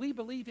God and we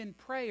believe in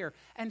prayer.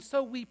 And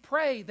so we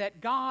pray that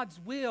God's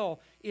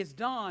will is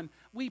done.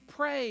 We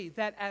pray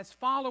that as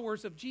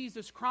followers of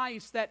Jesus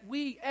Christ, that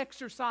we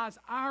exercise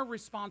our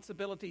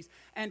responsibilities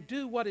and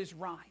do what is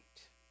right.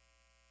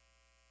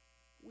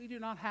 We do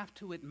not have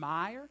to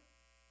admire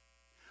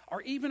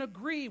or even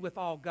agree with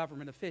all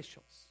government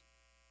officials.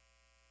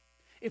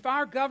 If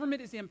our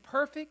government is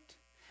imperfect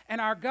and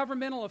our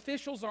governmental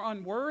officials are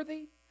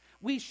unworthy,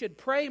 we should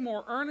pray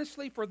more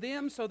earnestly for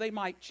them so they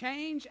might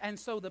change and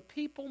so the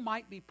people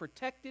might be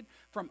protected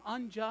from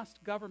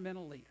unjust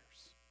governmental leaders.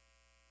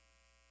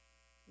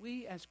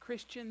 We as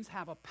Christians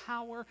have a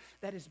power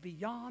that is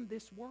beyond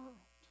this world.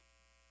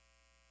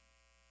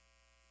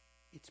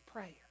 It's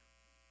prayer.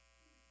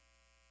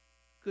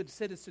 Good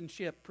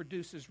citizenship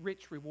produces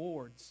rich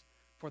rewards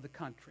for the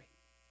country.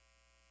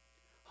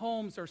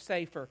 Homes are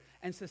safer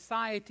and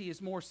society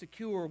is more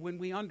secure when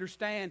we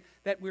understand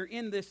that we're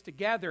in this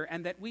together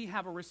and that we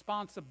have a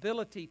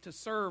responsibility to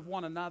serve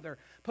one another.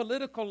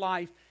 Political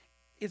life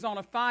is on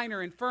a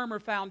finer and firmer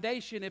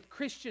foundation if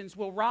Christians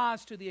will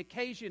rise to the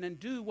occasion and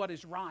do what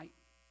is right.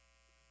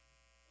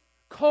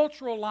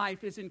 Cultural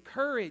life is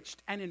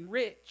encouraged and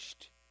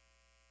enriched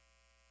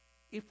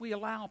if we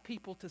allow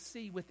people to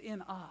see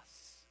within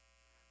us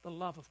the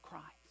love of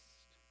Christ.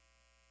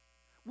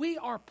 We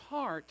are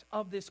part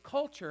of this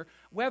culture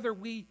whether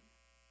we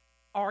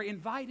are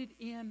invited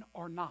in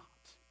or not.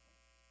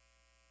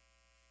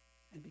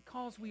 And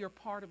because we are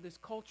part of this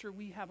culture,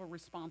 we have a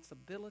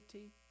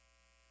responsibility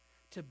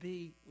to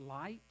be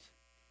light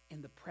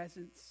in the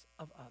presence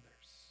of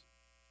others.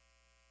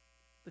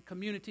 The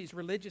community's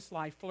religious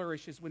life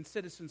flourishes when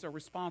citizens are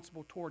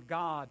responsible toward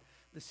God,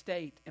 the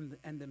state, and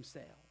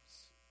themselves.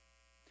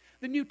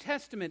 The New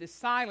Testament is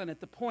silent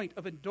at the point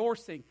of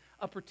endorsing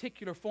a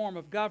particular form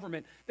of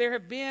government. There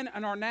have been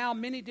and are now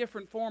many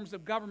different forms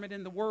of government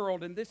in the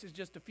world, and this is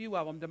just a few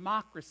of them: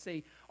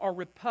 democracy or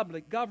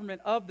republic,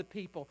 government of the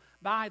people,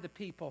 by the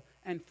people,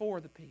 and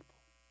for the people.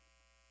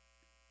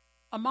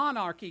 A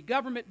monarchy,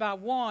 government by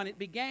one, it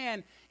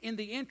began in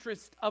the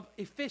interest of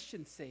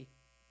efficiency.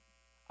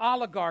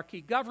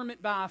 Oligarchy,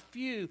 government by a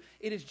few,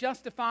 it is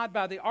justified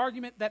by the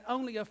argument that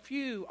only a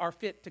few are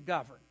fit to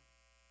govern.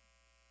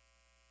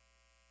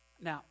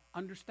 Now,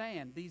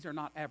 understand, these are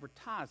not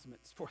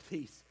advertisements for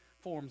these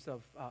forms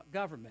of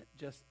government,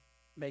 just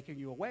making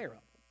you aware of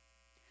them.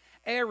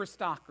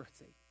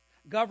 Aristocracy,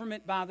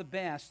 government by the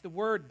best. The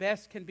word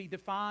best can be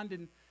defined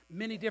in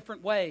many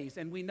different ways,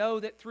 and we know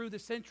that through the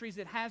centuries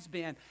it has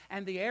been.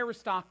 And the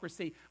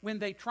aristocracy, when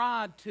they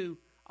tried to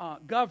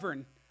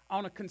govern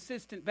on a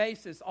consistent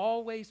basis,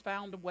 always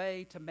found a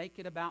way to make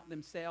it about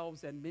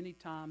themselves, and many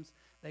times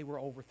they were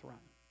overthrown.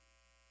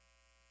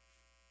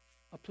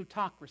 A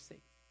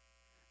plutocracy,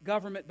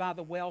 government by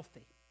the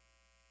wealthy.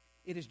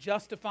 It is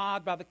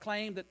justified by the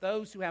claim that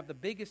those who have the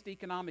biggest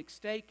economic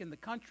stake in the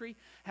country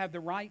have the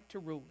right to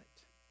rule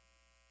it.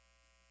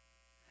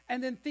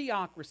 And then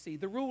theocracy,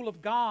 the rule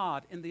of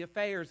God in the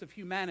affairs of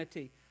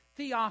humanity.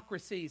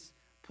 Theocracies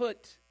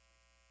put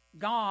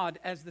God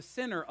as the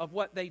center of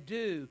what they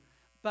do,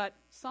 but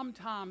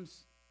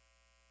sometimes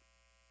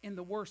in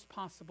the worst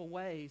possible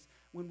ways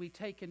when we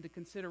take into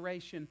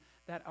consideration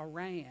that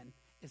Iran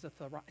is a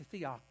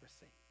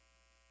theocracy.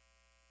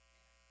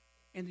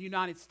 In the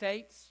United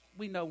States,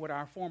 we know what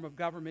our form of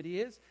government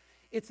is.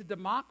 It's a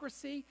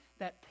democracy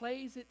that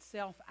plays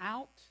itself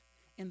out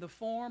in the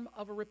form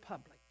of a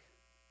republic.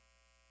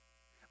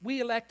 We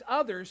elect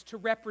others to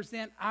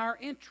represent our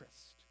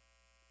interest.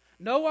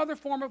 No other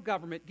form of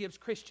government gives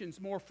Christians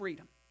more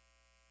freedom.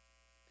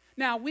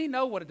 Now, we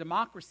know what a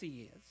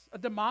democracy is. A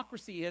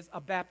democracy is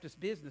a Baptist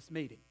business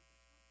meeting.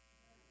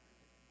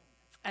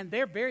 And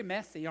they're very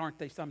messy, aren't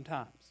they,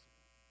 sometimes?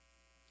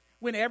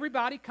 When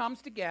everybody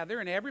comes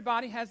together and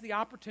everybody has the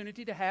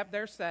opportunity to have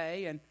their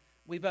say, and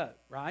we vote,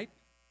 right?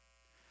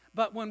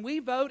 But when we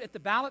vote at the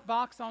ballot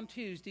box on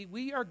Tuesday,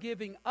 we are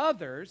giving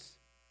others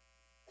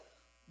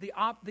the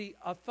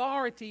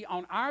authority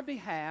on our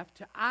behalf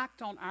to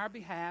act on our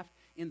behalf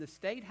in the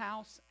State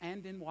House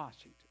and in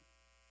Washington.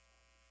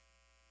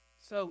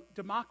 So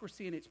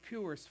democracy in its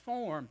purest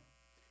form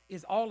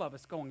is all of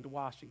us going to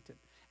Washington.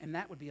 And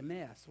that would be a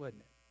mess,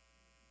 wouldn't it?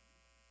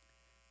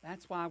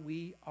 That's why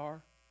we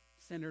are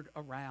centered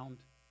around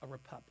a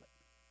republic.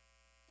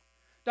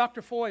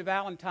 Dr. Foy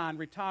Valentine,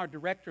 retired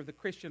director of the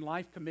Christian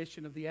Life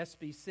Commission of the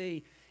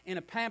SBC, in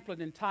a pamphlet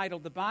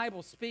entitled "The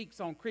Bible Speaks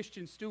on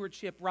Christian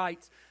Stewardship,"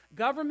 writes,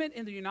 "Government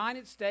in the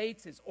United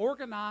States is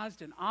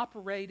organized and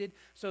operated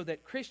so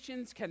that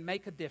Christians can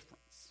make a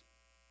difference.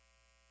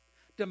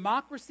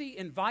 Democracy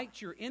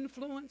invites your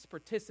influence,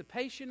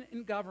 participation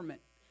in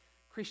government.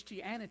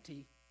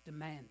 Christianity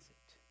demands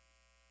it."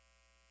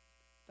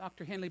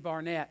 Dr. Henley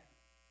Barnett,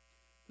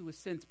 who has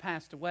since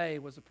passed away,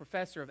 was a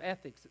professor of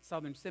ethics at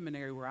Southern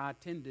Seminary where I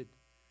attended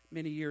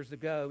many years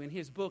ago. In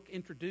his book,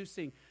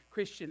 Introducing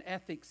Christian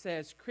Ethics,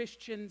 says,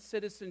 "Christian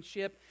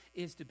citizenship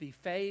is to be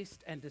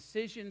faced and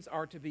decisions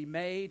are to be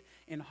made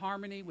in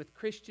harmony with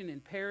Christian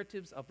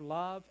imperatives of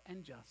love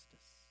and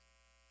justice."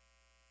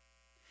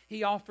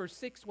 He offers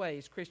 6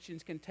 ways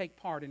Christians can take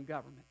part in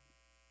government.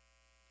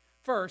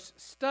 First,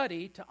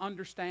 study to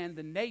understand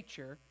the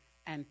nature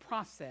and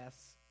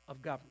process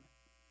of government.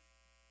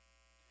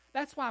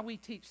 That's why we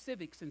teach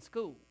civics in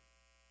school.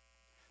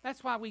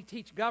 That's why we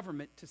teach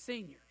government to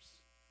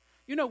seniors.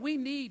 You know, we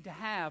need to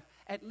have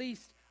at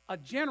least a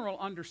general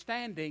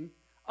understanding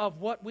of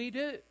what we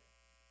do,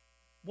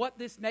 what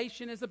this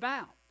nation is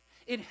about.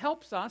 It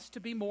helps us to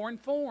be more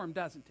informed,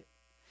 doesn't it?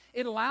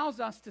 It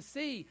allows us to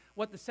see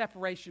what the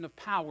separation of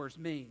powers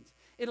means.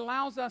 It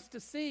allows us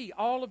to see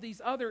all of these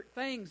other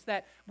things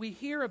that we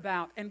hear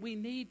about and we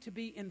need to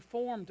be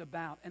informed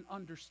about and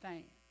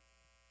understand.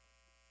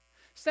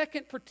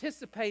 Second,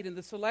 participate in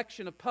the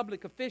selection of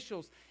public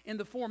officials in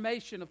the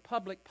formation of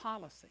public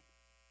policy.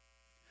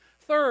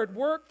 Third,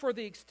 work for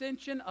the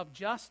extension of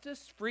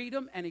justice,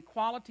 freedom, and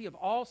equality of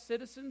all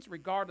citizens,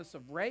 regardless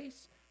of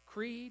race,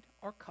 creed,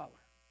 or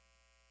color.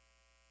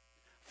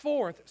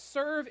 Fourth,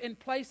 serve in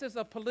places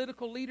of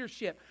political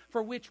leadership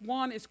for which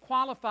one is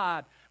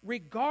qualified,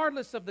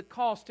 regardless of the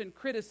cost and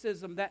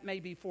criticism that may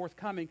be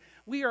forthcoming.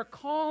 We are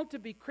called to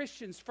be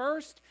Christians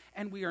first,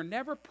 and we are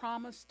never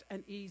promised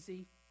an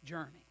easy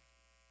journey.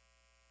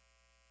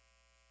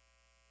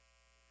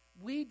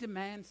 We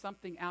demand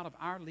something out of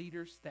our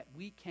leaders that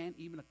we can't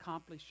even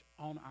accomplish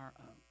on our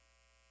own.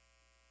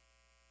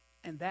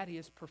 And that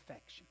is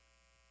perfection.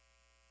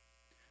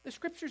 The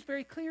Scripture is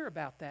very clear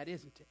about that,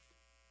 isn't it?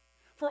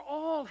 For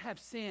all have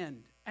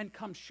sinned and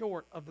come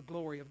short of the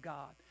glory of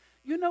God.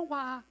 You know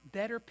why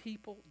better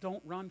people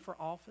don't run for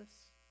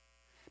office?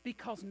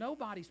 Because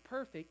nobody's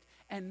perfect,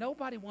 and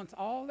nobody wants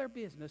all their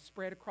business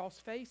spread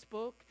across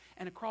Facebook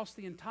and across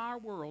the entire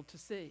world to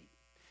see.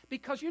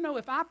 Because,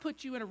 if I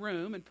put you in a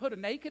room and put a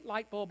naked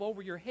light bulb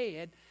over your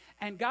head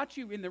and got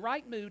you in the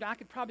right mood, I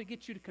could probably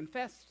get you to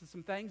confess to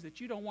some things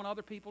that you don't want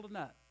other people to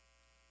know.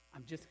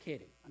 I'm just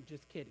kidding.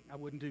 I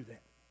wouldn't do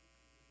that.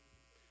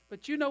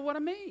 But you know what I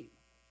mean.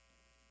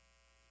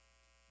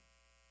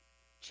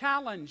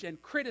 Challenge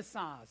and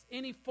criticize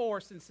any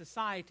force in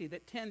society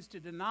that tends to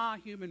deny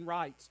human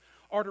rights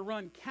or to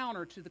run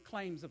counter to the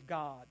claims of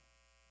God.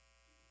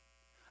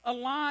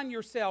 Align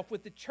yourself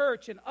with the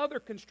church and other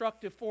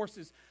constructive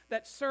forces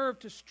that serve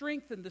to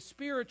strengthen the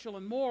spiritual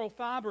and moral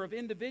fiber of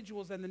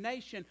individuals and the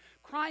nation.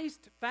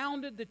 Christ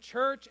founded the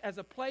church as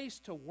a place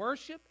to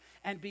worship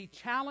and be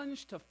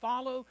challenged to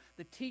follow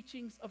the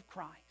teachings of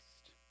Christ.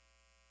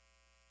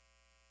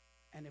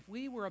 And if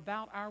we were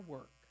about our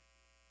work,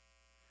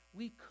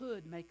 we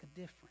could make a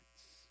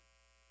difference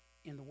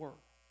in the world.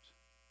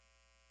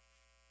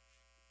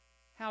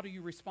 How do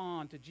you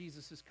respond to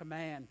Jesus'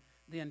 command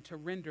then to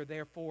render,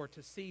 therefore,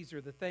 to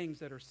Caesar the things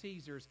that are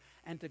Caesar's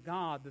and to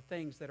God the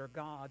things that are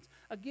God's?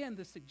 Again,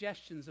 the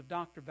suggestions of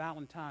Dr.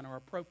 Valentine are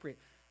appropriate.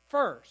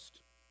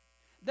 First,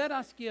 let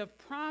us give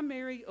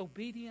primary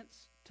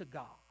obedience to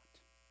God.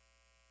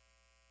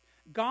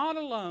 God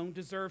alone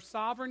deserves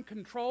sovereign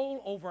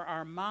control over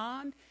our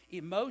mind,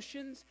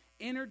 emotions,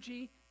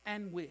 energy,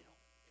 and will.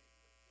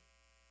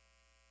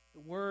 The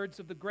words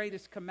of the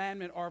greatest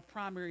commandment are of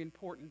primary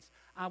importance.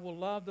 I will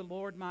love the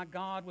Lord my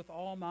God with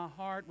all my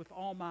heart, with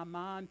all my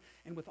mind,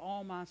 and with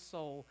all my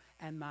soul,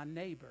 and my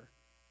neighbor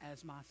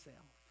as myself.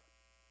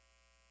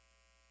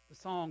 The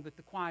song that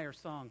the choir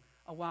sung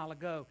a while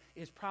ago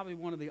is probably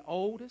one of the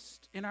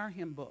oldest in our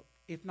hymn book,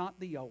 if not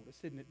the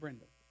oldest, isn't it,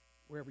 Brenda?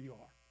 Wherever you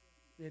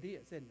are. It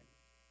is, isn't it?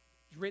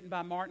 It was written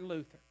by Martin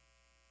Luther.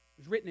 It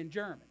was written in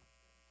German,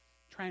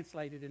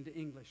 translated into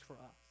English for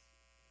us.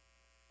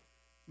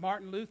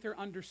 Martin Luther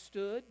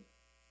understood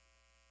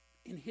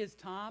in his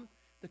time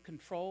the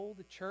control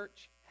the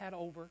church had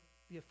over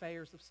the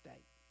affairs of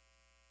state.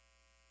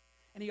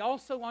 And he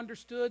also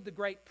understood the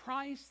great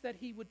price that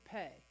he would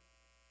pay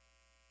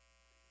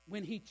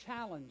when he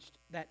challenged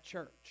that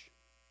church.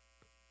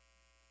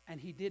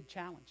 And he did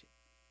challenge it.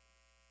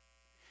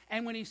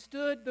 And when he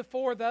stood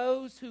before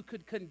those who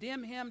could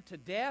condemn him to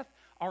death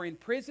or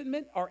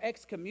imprisonment or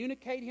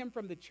excommunicate him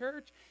from the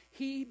church,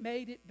 he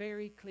made it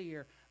very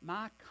clear,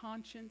 my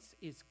conscience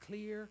is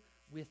clear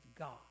with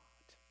God.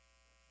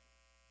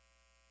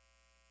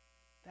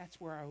 That's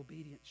where our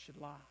obedience should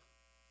lie.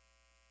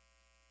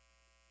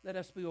 Let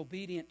us be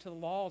obedient to the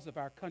laws of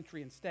our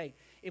country and state.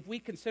 If we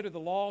consider the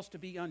laws to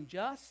be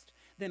unjust,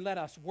 then let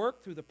us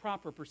work through the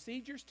proper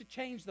procedures to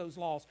change those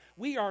laws.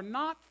 We are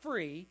not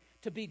free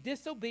to be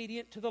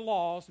disobedient to the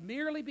laws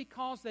merely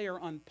because they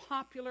are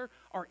unpopular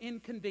or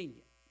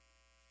inconvenient.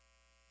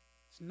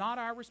 It's not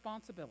our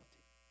responsibility.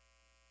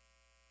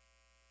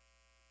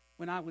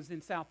 When I was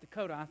in South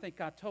Dakota, I think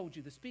I told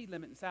you the speed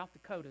limit in South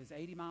Dakota is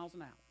 80 miles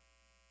an hour.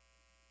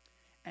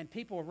 And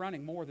people are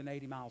running more than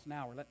 80 miles an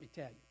hour, let me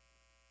tell you.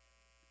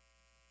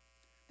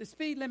 The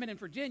speed limit in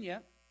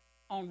Virginia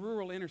on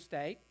rural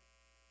interstate,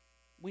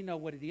 we know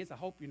what it is. I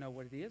hope you know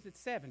what it is. It's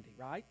 70,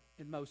 right?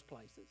 In most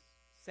places.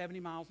 70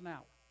 miles an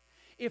hour.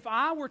 If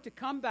I were to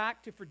come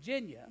back to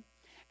Virginia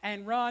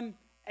and run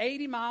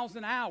 80 miles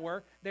an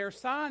hour, there are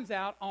signs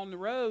out on the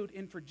road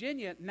in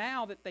Virginia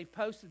now that they've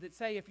posted that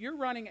say if you're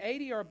running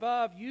 80 or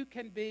above, you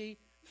can be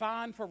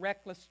fined for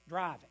reckless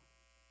driving.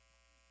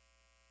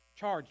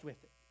 Charged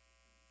with it.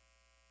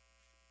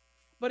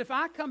 But if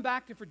I come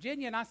back to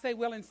Virginia and I say,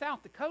 well, in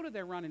South Dakota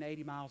they're running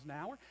 80 miles an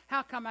hour,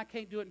 how come I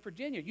can't do it in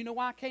Virginia? You know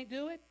why I can't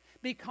do it?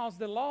 Because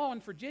the law in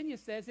Virginia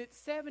says it's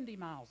 70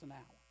 miles an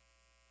hour.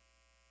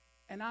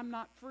 And I'm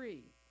not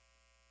free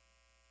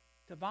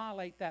to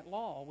violate that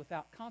law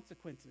without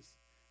consequences.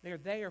 They're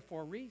there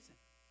for a reason.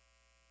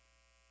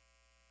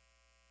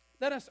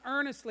 Let us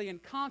earnestly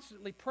and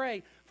constantly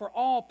pray for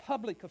all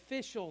public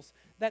officials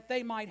that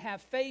they might have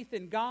faith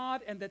in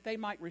God and that they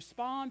might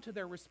respond to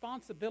their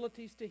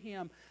responsibilities to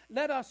Him.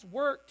 Let us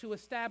work to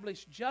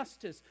establish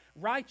justice,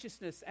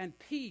 righteousness, and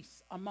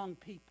peace among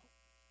people.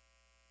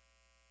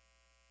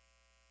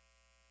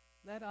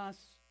 Let us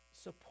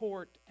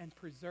support and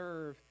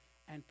preserve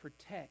and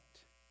protect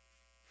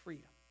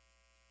freedom.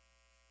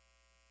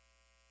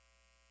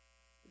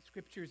 The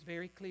Scripture is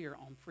very clear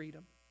on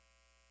freedom.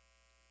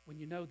 When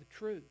you know the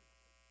truth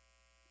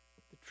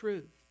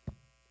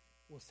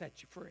will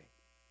set you free.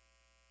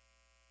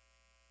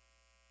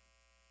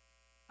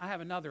 I have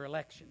another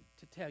election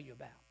to tell you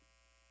about.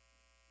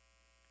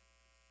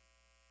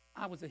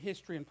 I was a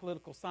history and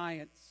political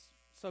science,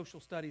 social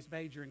studies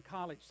major in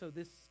college, so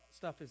this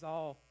stuff is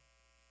all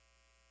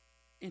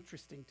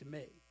interesting to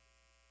me.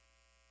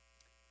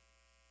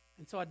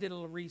 And so I did a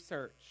little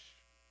research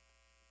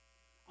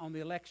on the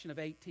election of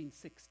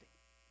 1860.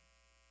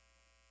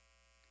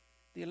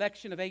 The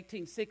election of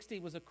 1860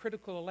 was a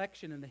critical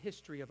election in the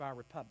history of our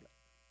republic.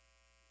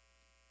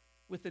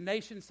 With the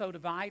nation so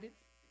divided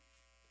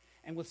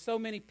And with so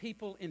many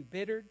people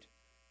embittered,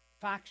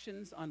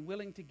 factions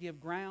unwilling to give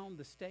ground,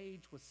 the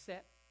stage was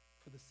set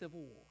for the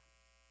Civil War.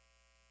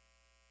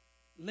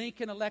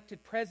 Lincoln,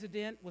 elected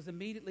president, was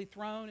immediately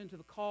thrown into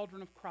the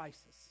cauldron of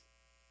crisis.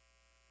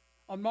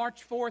 On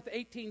March 4th,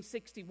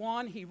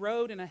 1861, he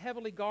rode in a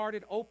heavily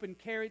guarded open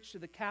carriage to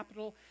the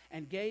Capitol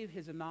and gave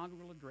his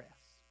inaugural address.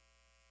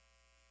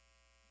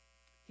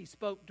 He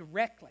spoke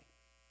directly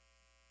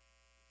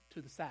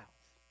to the South.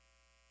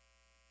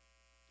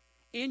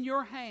 "In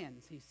your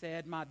hands," he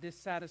said, "my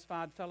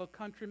dissatisfied fellow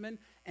countrymen,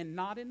 and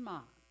not in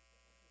mine,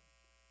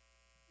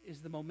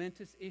 is the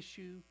momentous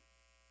issue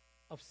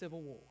of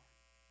civil war.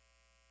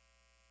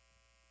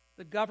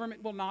 The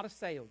government will not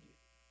assail you.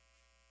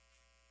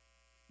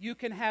 You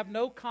can have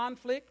no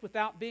conflict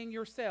without being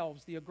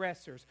yourselves the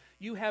aggressors.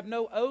 You have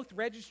no oath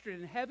registered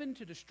in heaven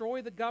to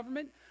destroy the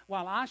government,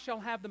 while I shall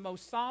have the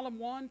most solemn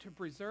one to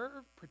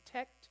preserve,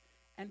 protect,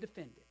 and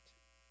defend it."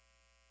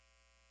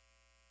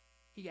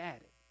 He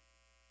added,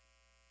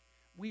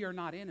 "We are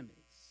not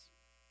enemies,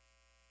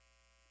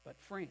 but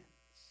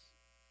friends.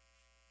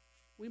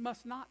 We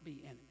must not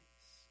be enemies.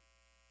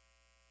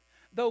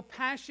 Though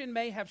passion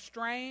may have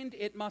strained,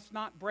 it must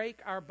not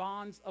break our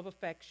bonds of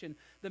affection.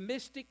 The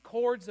mystic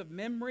cords of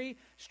memory,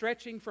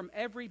 stretching from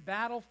every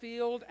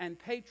battlefield and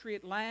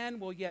patriot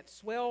land, will yet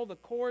swell the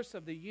chorus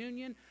of the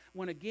Union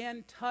when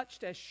again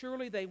touched, as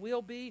surely they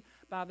will be,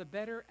 by the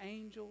better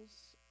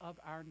angels of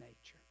our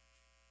nature."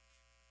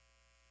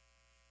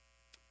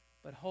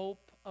 But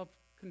hope of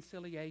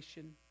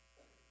conciliation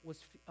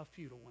was a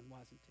futile one,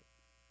 wasn't it?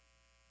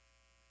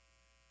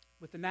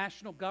 With the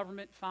national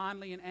government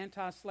finally in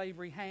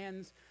anti-slavery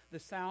hands, the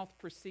South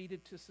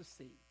proceeded to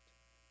secede.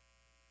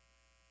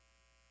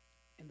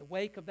 In the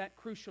wake of that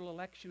crucial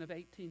election of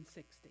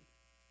 1860,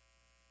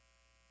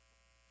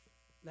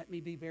 let me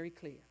be very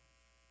clear,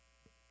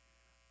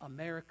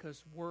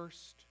 America's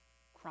worst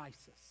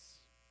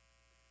crisis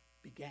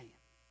began.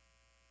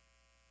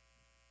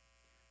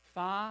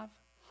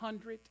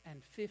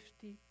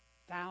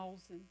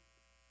 550,000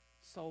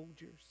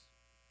 soldiers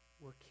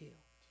were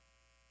killed.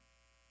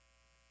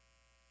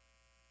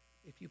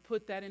 If you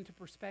put that into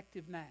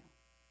perspective now,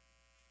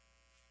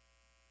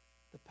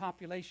 the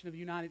population of the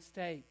United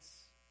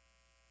States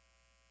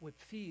would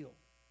feel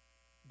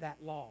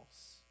that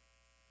loss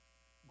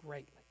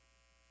greatly.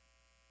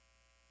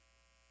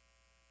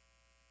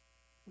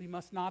 We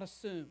must not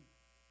assume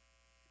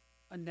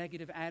a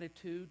negative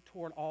attitude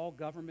toward all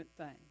government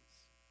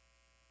things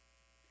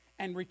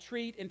and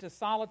retreat into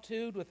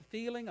solitude with a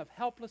feeling of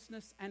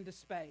helplessness and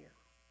despair.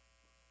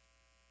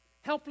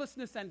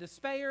 Helplessness and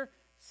despair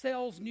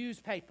sells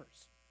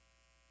newspapers.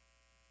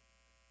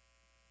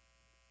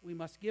 We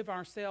must give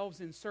ourselves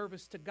in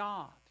service to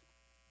God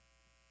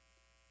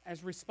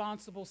as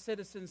responsible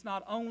citizens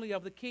not only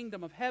of the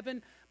kingdom of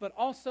heaven, but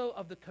also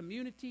of the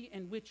community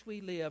in which we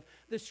live.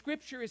 The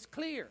Scripture is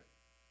clear.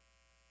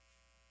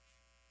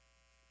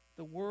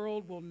 The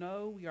world will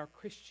know we are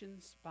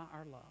Christians by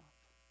our love.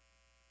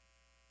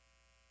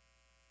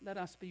 Let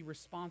us be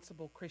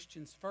responsible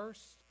Christians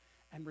first,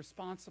 and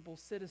responsible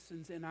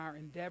citizens in our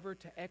endeavor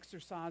to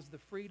exercise the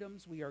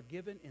freedoms we are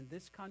given in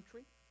this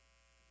country,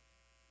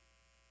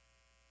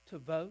 to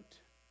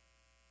vote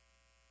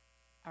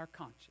our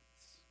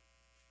conscience.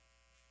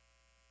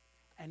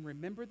 And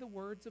remember the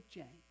words of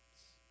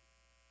James.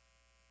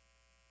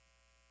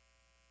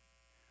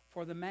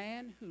 For the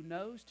man who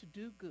knows to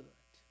do good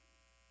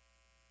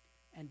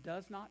and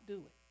does not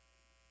do it,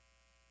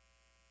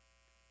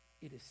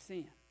 it is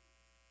sin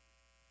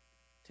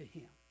to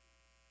him.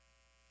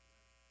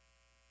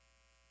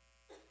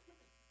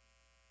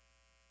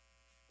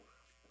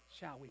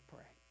 Shall we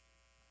pray?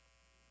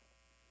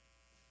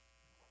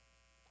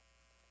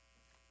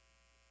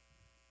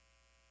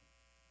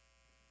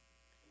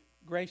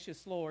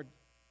 Gracious Lord,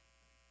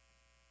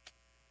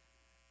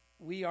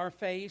 we are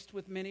faced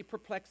with many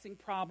perplexing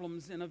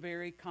problems in a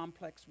very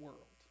complex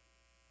world.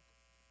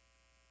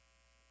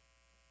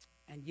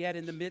 And yet,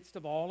 in the midst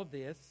of all of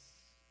this,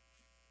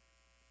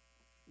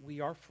 we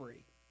are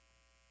free.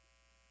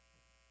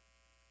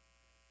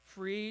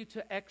 Free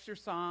to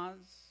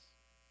exercise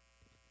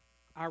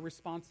our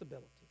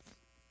responsibilities.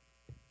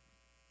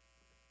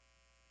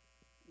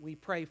 We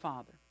pray,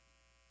 Father,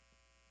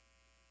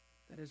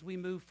 that as we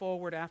move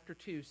forward after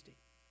Tuesday,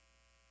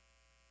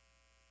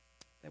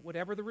 that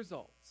whatever the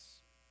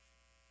results,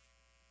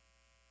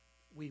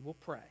 we will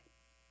pray.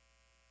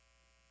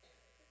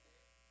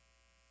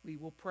 We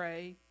will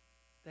pray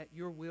that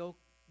your will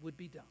would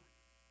be done,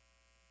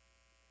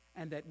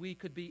 and that we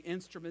could be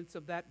instruments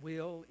of that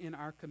will in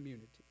our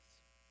communities.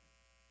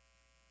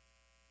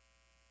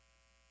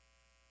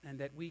 And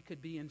that we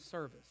could be in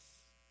service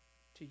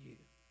to you.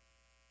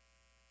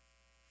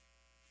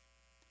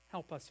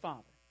 Help us,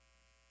 Father,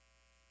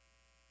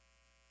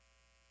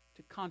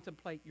 to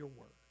contemplate your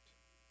word.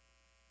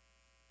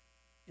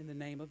 In the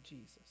name of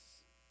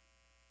Jesus.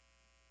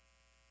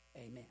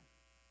 Amen.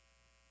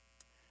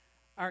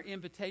 Our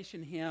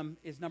invitation hymn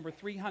is number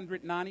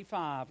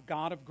 395,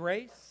 God of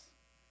Grace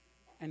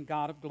and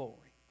God of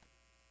Glory.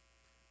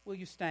 Will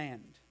you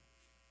stand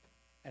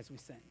as we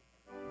sing.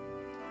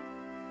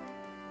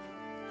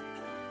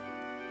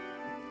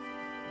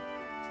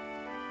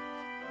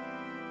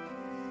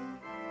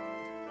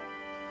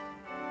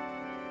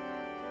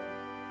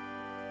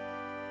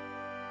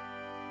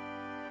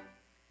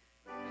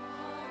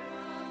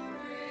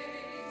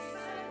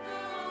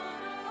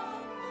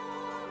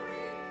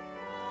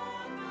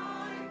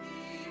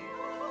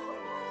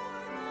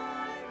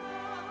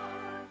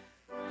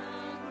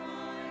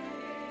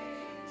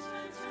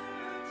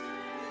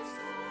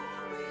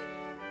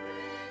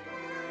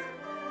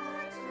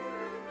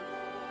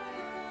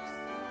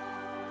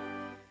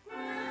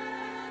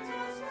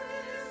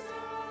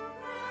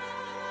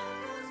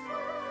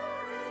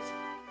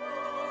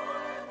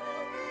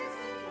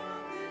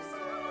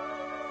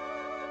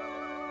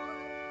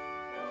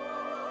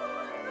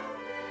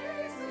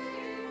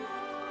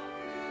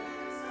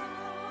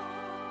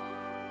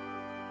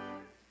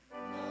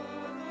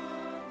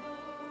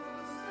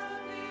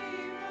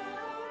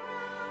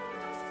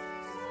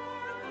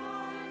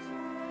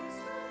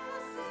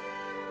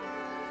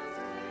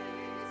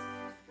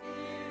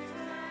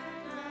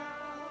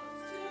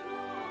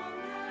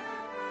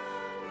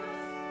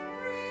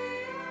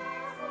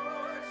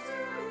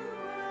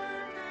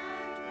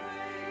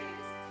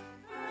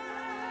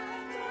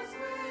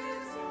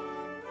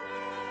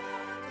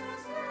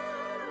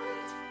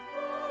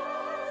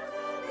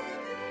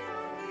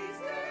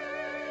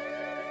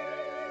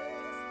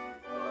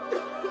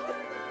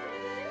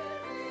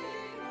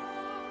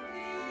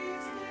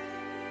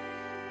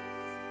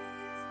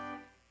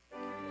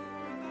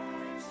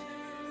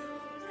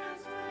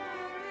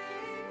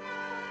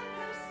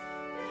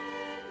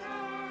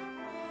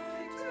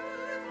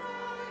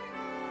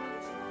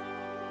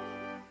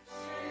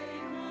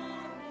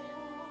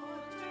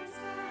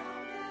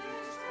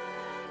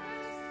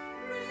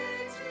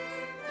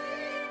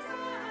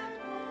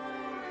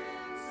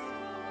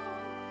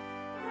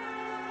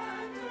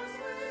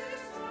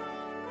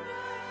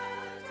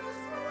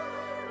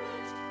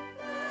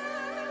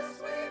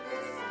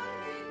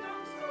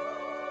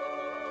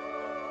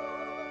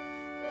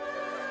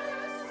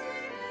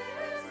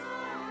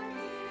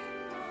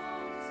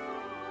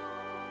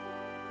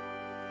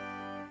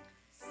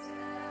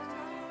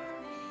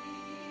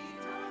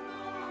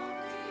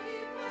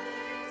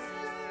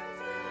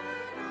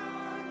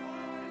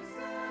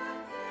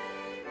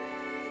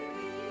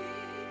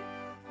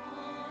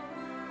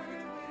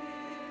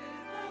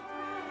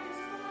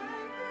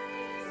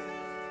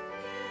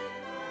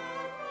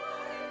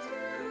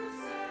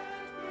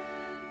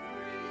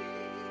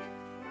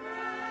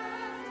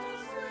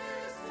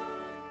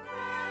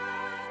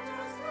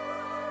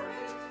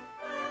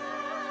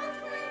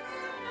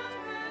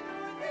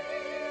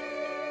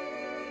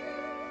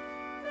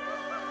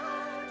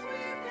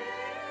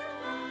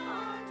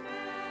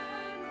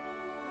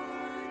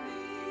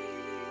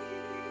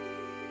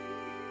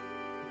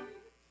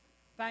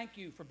 Thank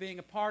you for being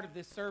a part of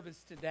this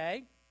service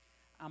today.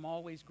 I'm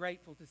always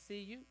grateful to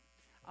see you.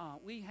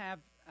 We have,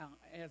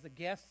 as a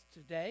guest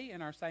today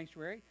in our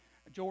sanctuary,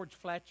 George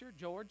Fletcher.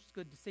 George, it's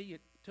good to see you.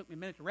 It took me a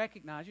minute to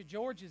recognize you.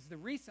 George is the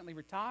recently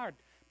retired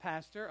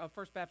pastor of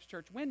First Baptist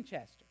Church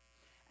Winchester.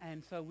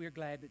 And so we're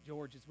glad that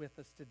George is with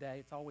us today.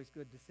 It's always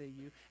good to see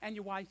you. And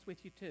your wife's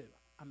with you too,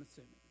 I'm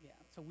assuming. Yeah,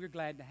 so we're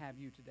glad to have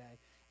you today.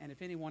 And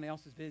if anyone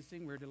else is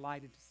visiting, we're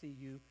delighted to see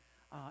you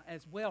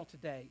as well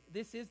today.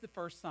 This is the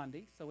first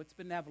Sunday, so it's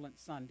Benevolence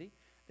Sunday.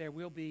 There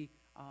will be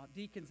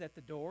deacons at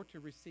the door to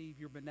receive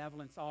your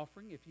benevolence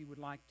offering if you would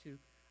like to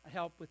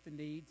help with the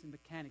needs in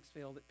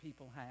Mechanicsville that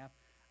people have.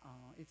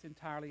 It's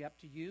entirely up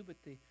to you, but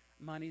the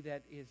money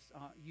that is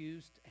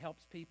used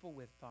helps people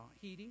with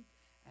heating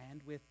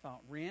and with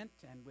rent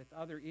and with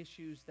other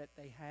issues that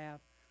they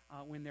have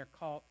when they're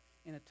caught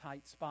in a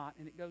tight spot,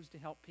 and it goes to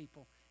help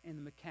people in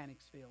the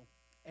Mechanicsville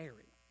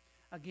area.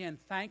 Again,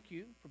 thank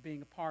you for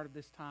being a part of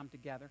this time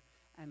together,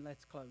 and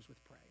let's close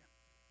with prayer.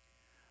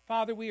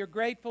 Father, we are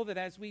grateful that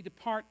as we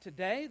depart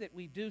today, that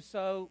we do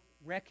so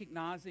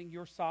recognizing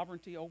your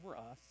sovereignty over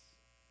us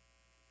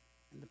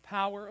and the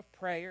power of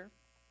prayer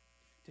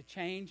to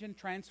change and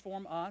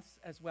transform us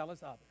as well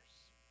as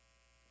others.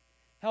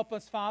 Help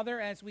us, Father,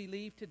 as we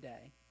leave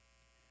today,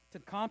 to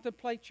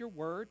contemplate your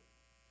word,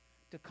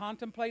 to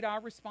contemplate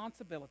our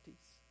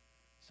responsibilities,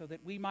 so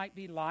that we might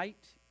be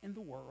light in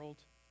the world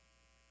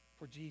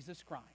for Jesus Christ.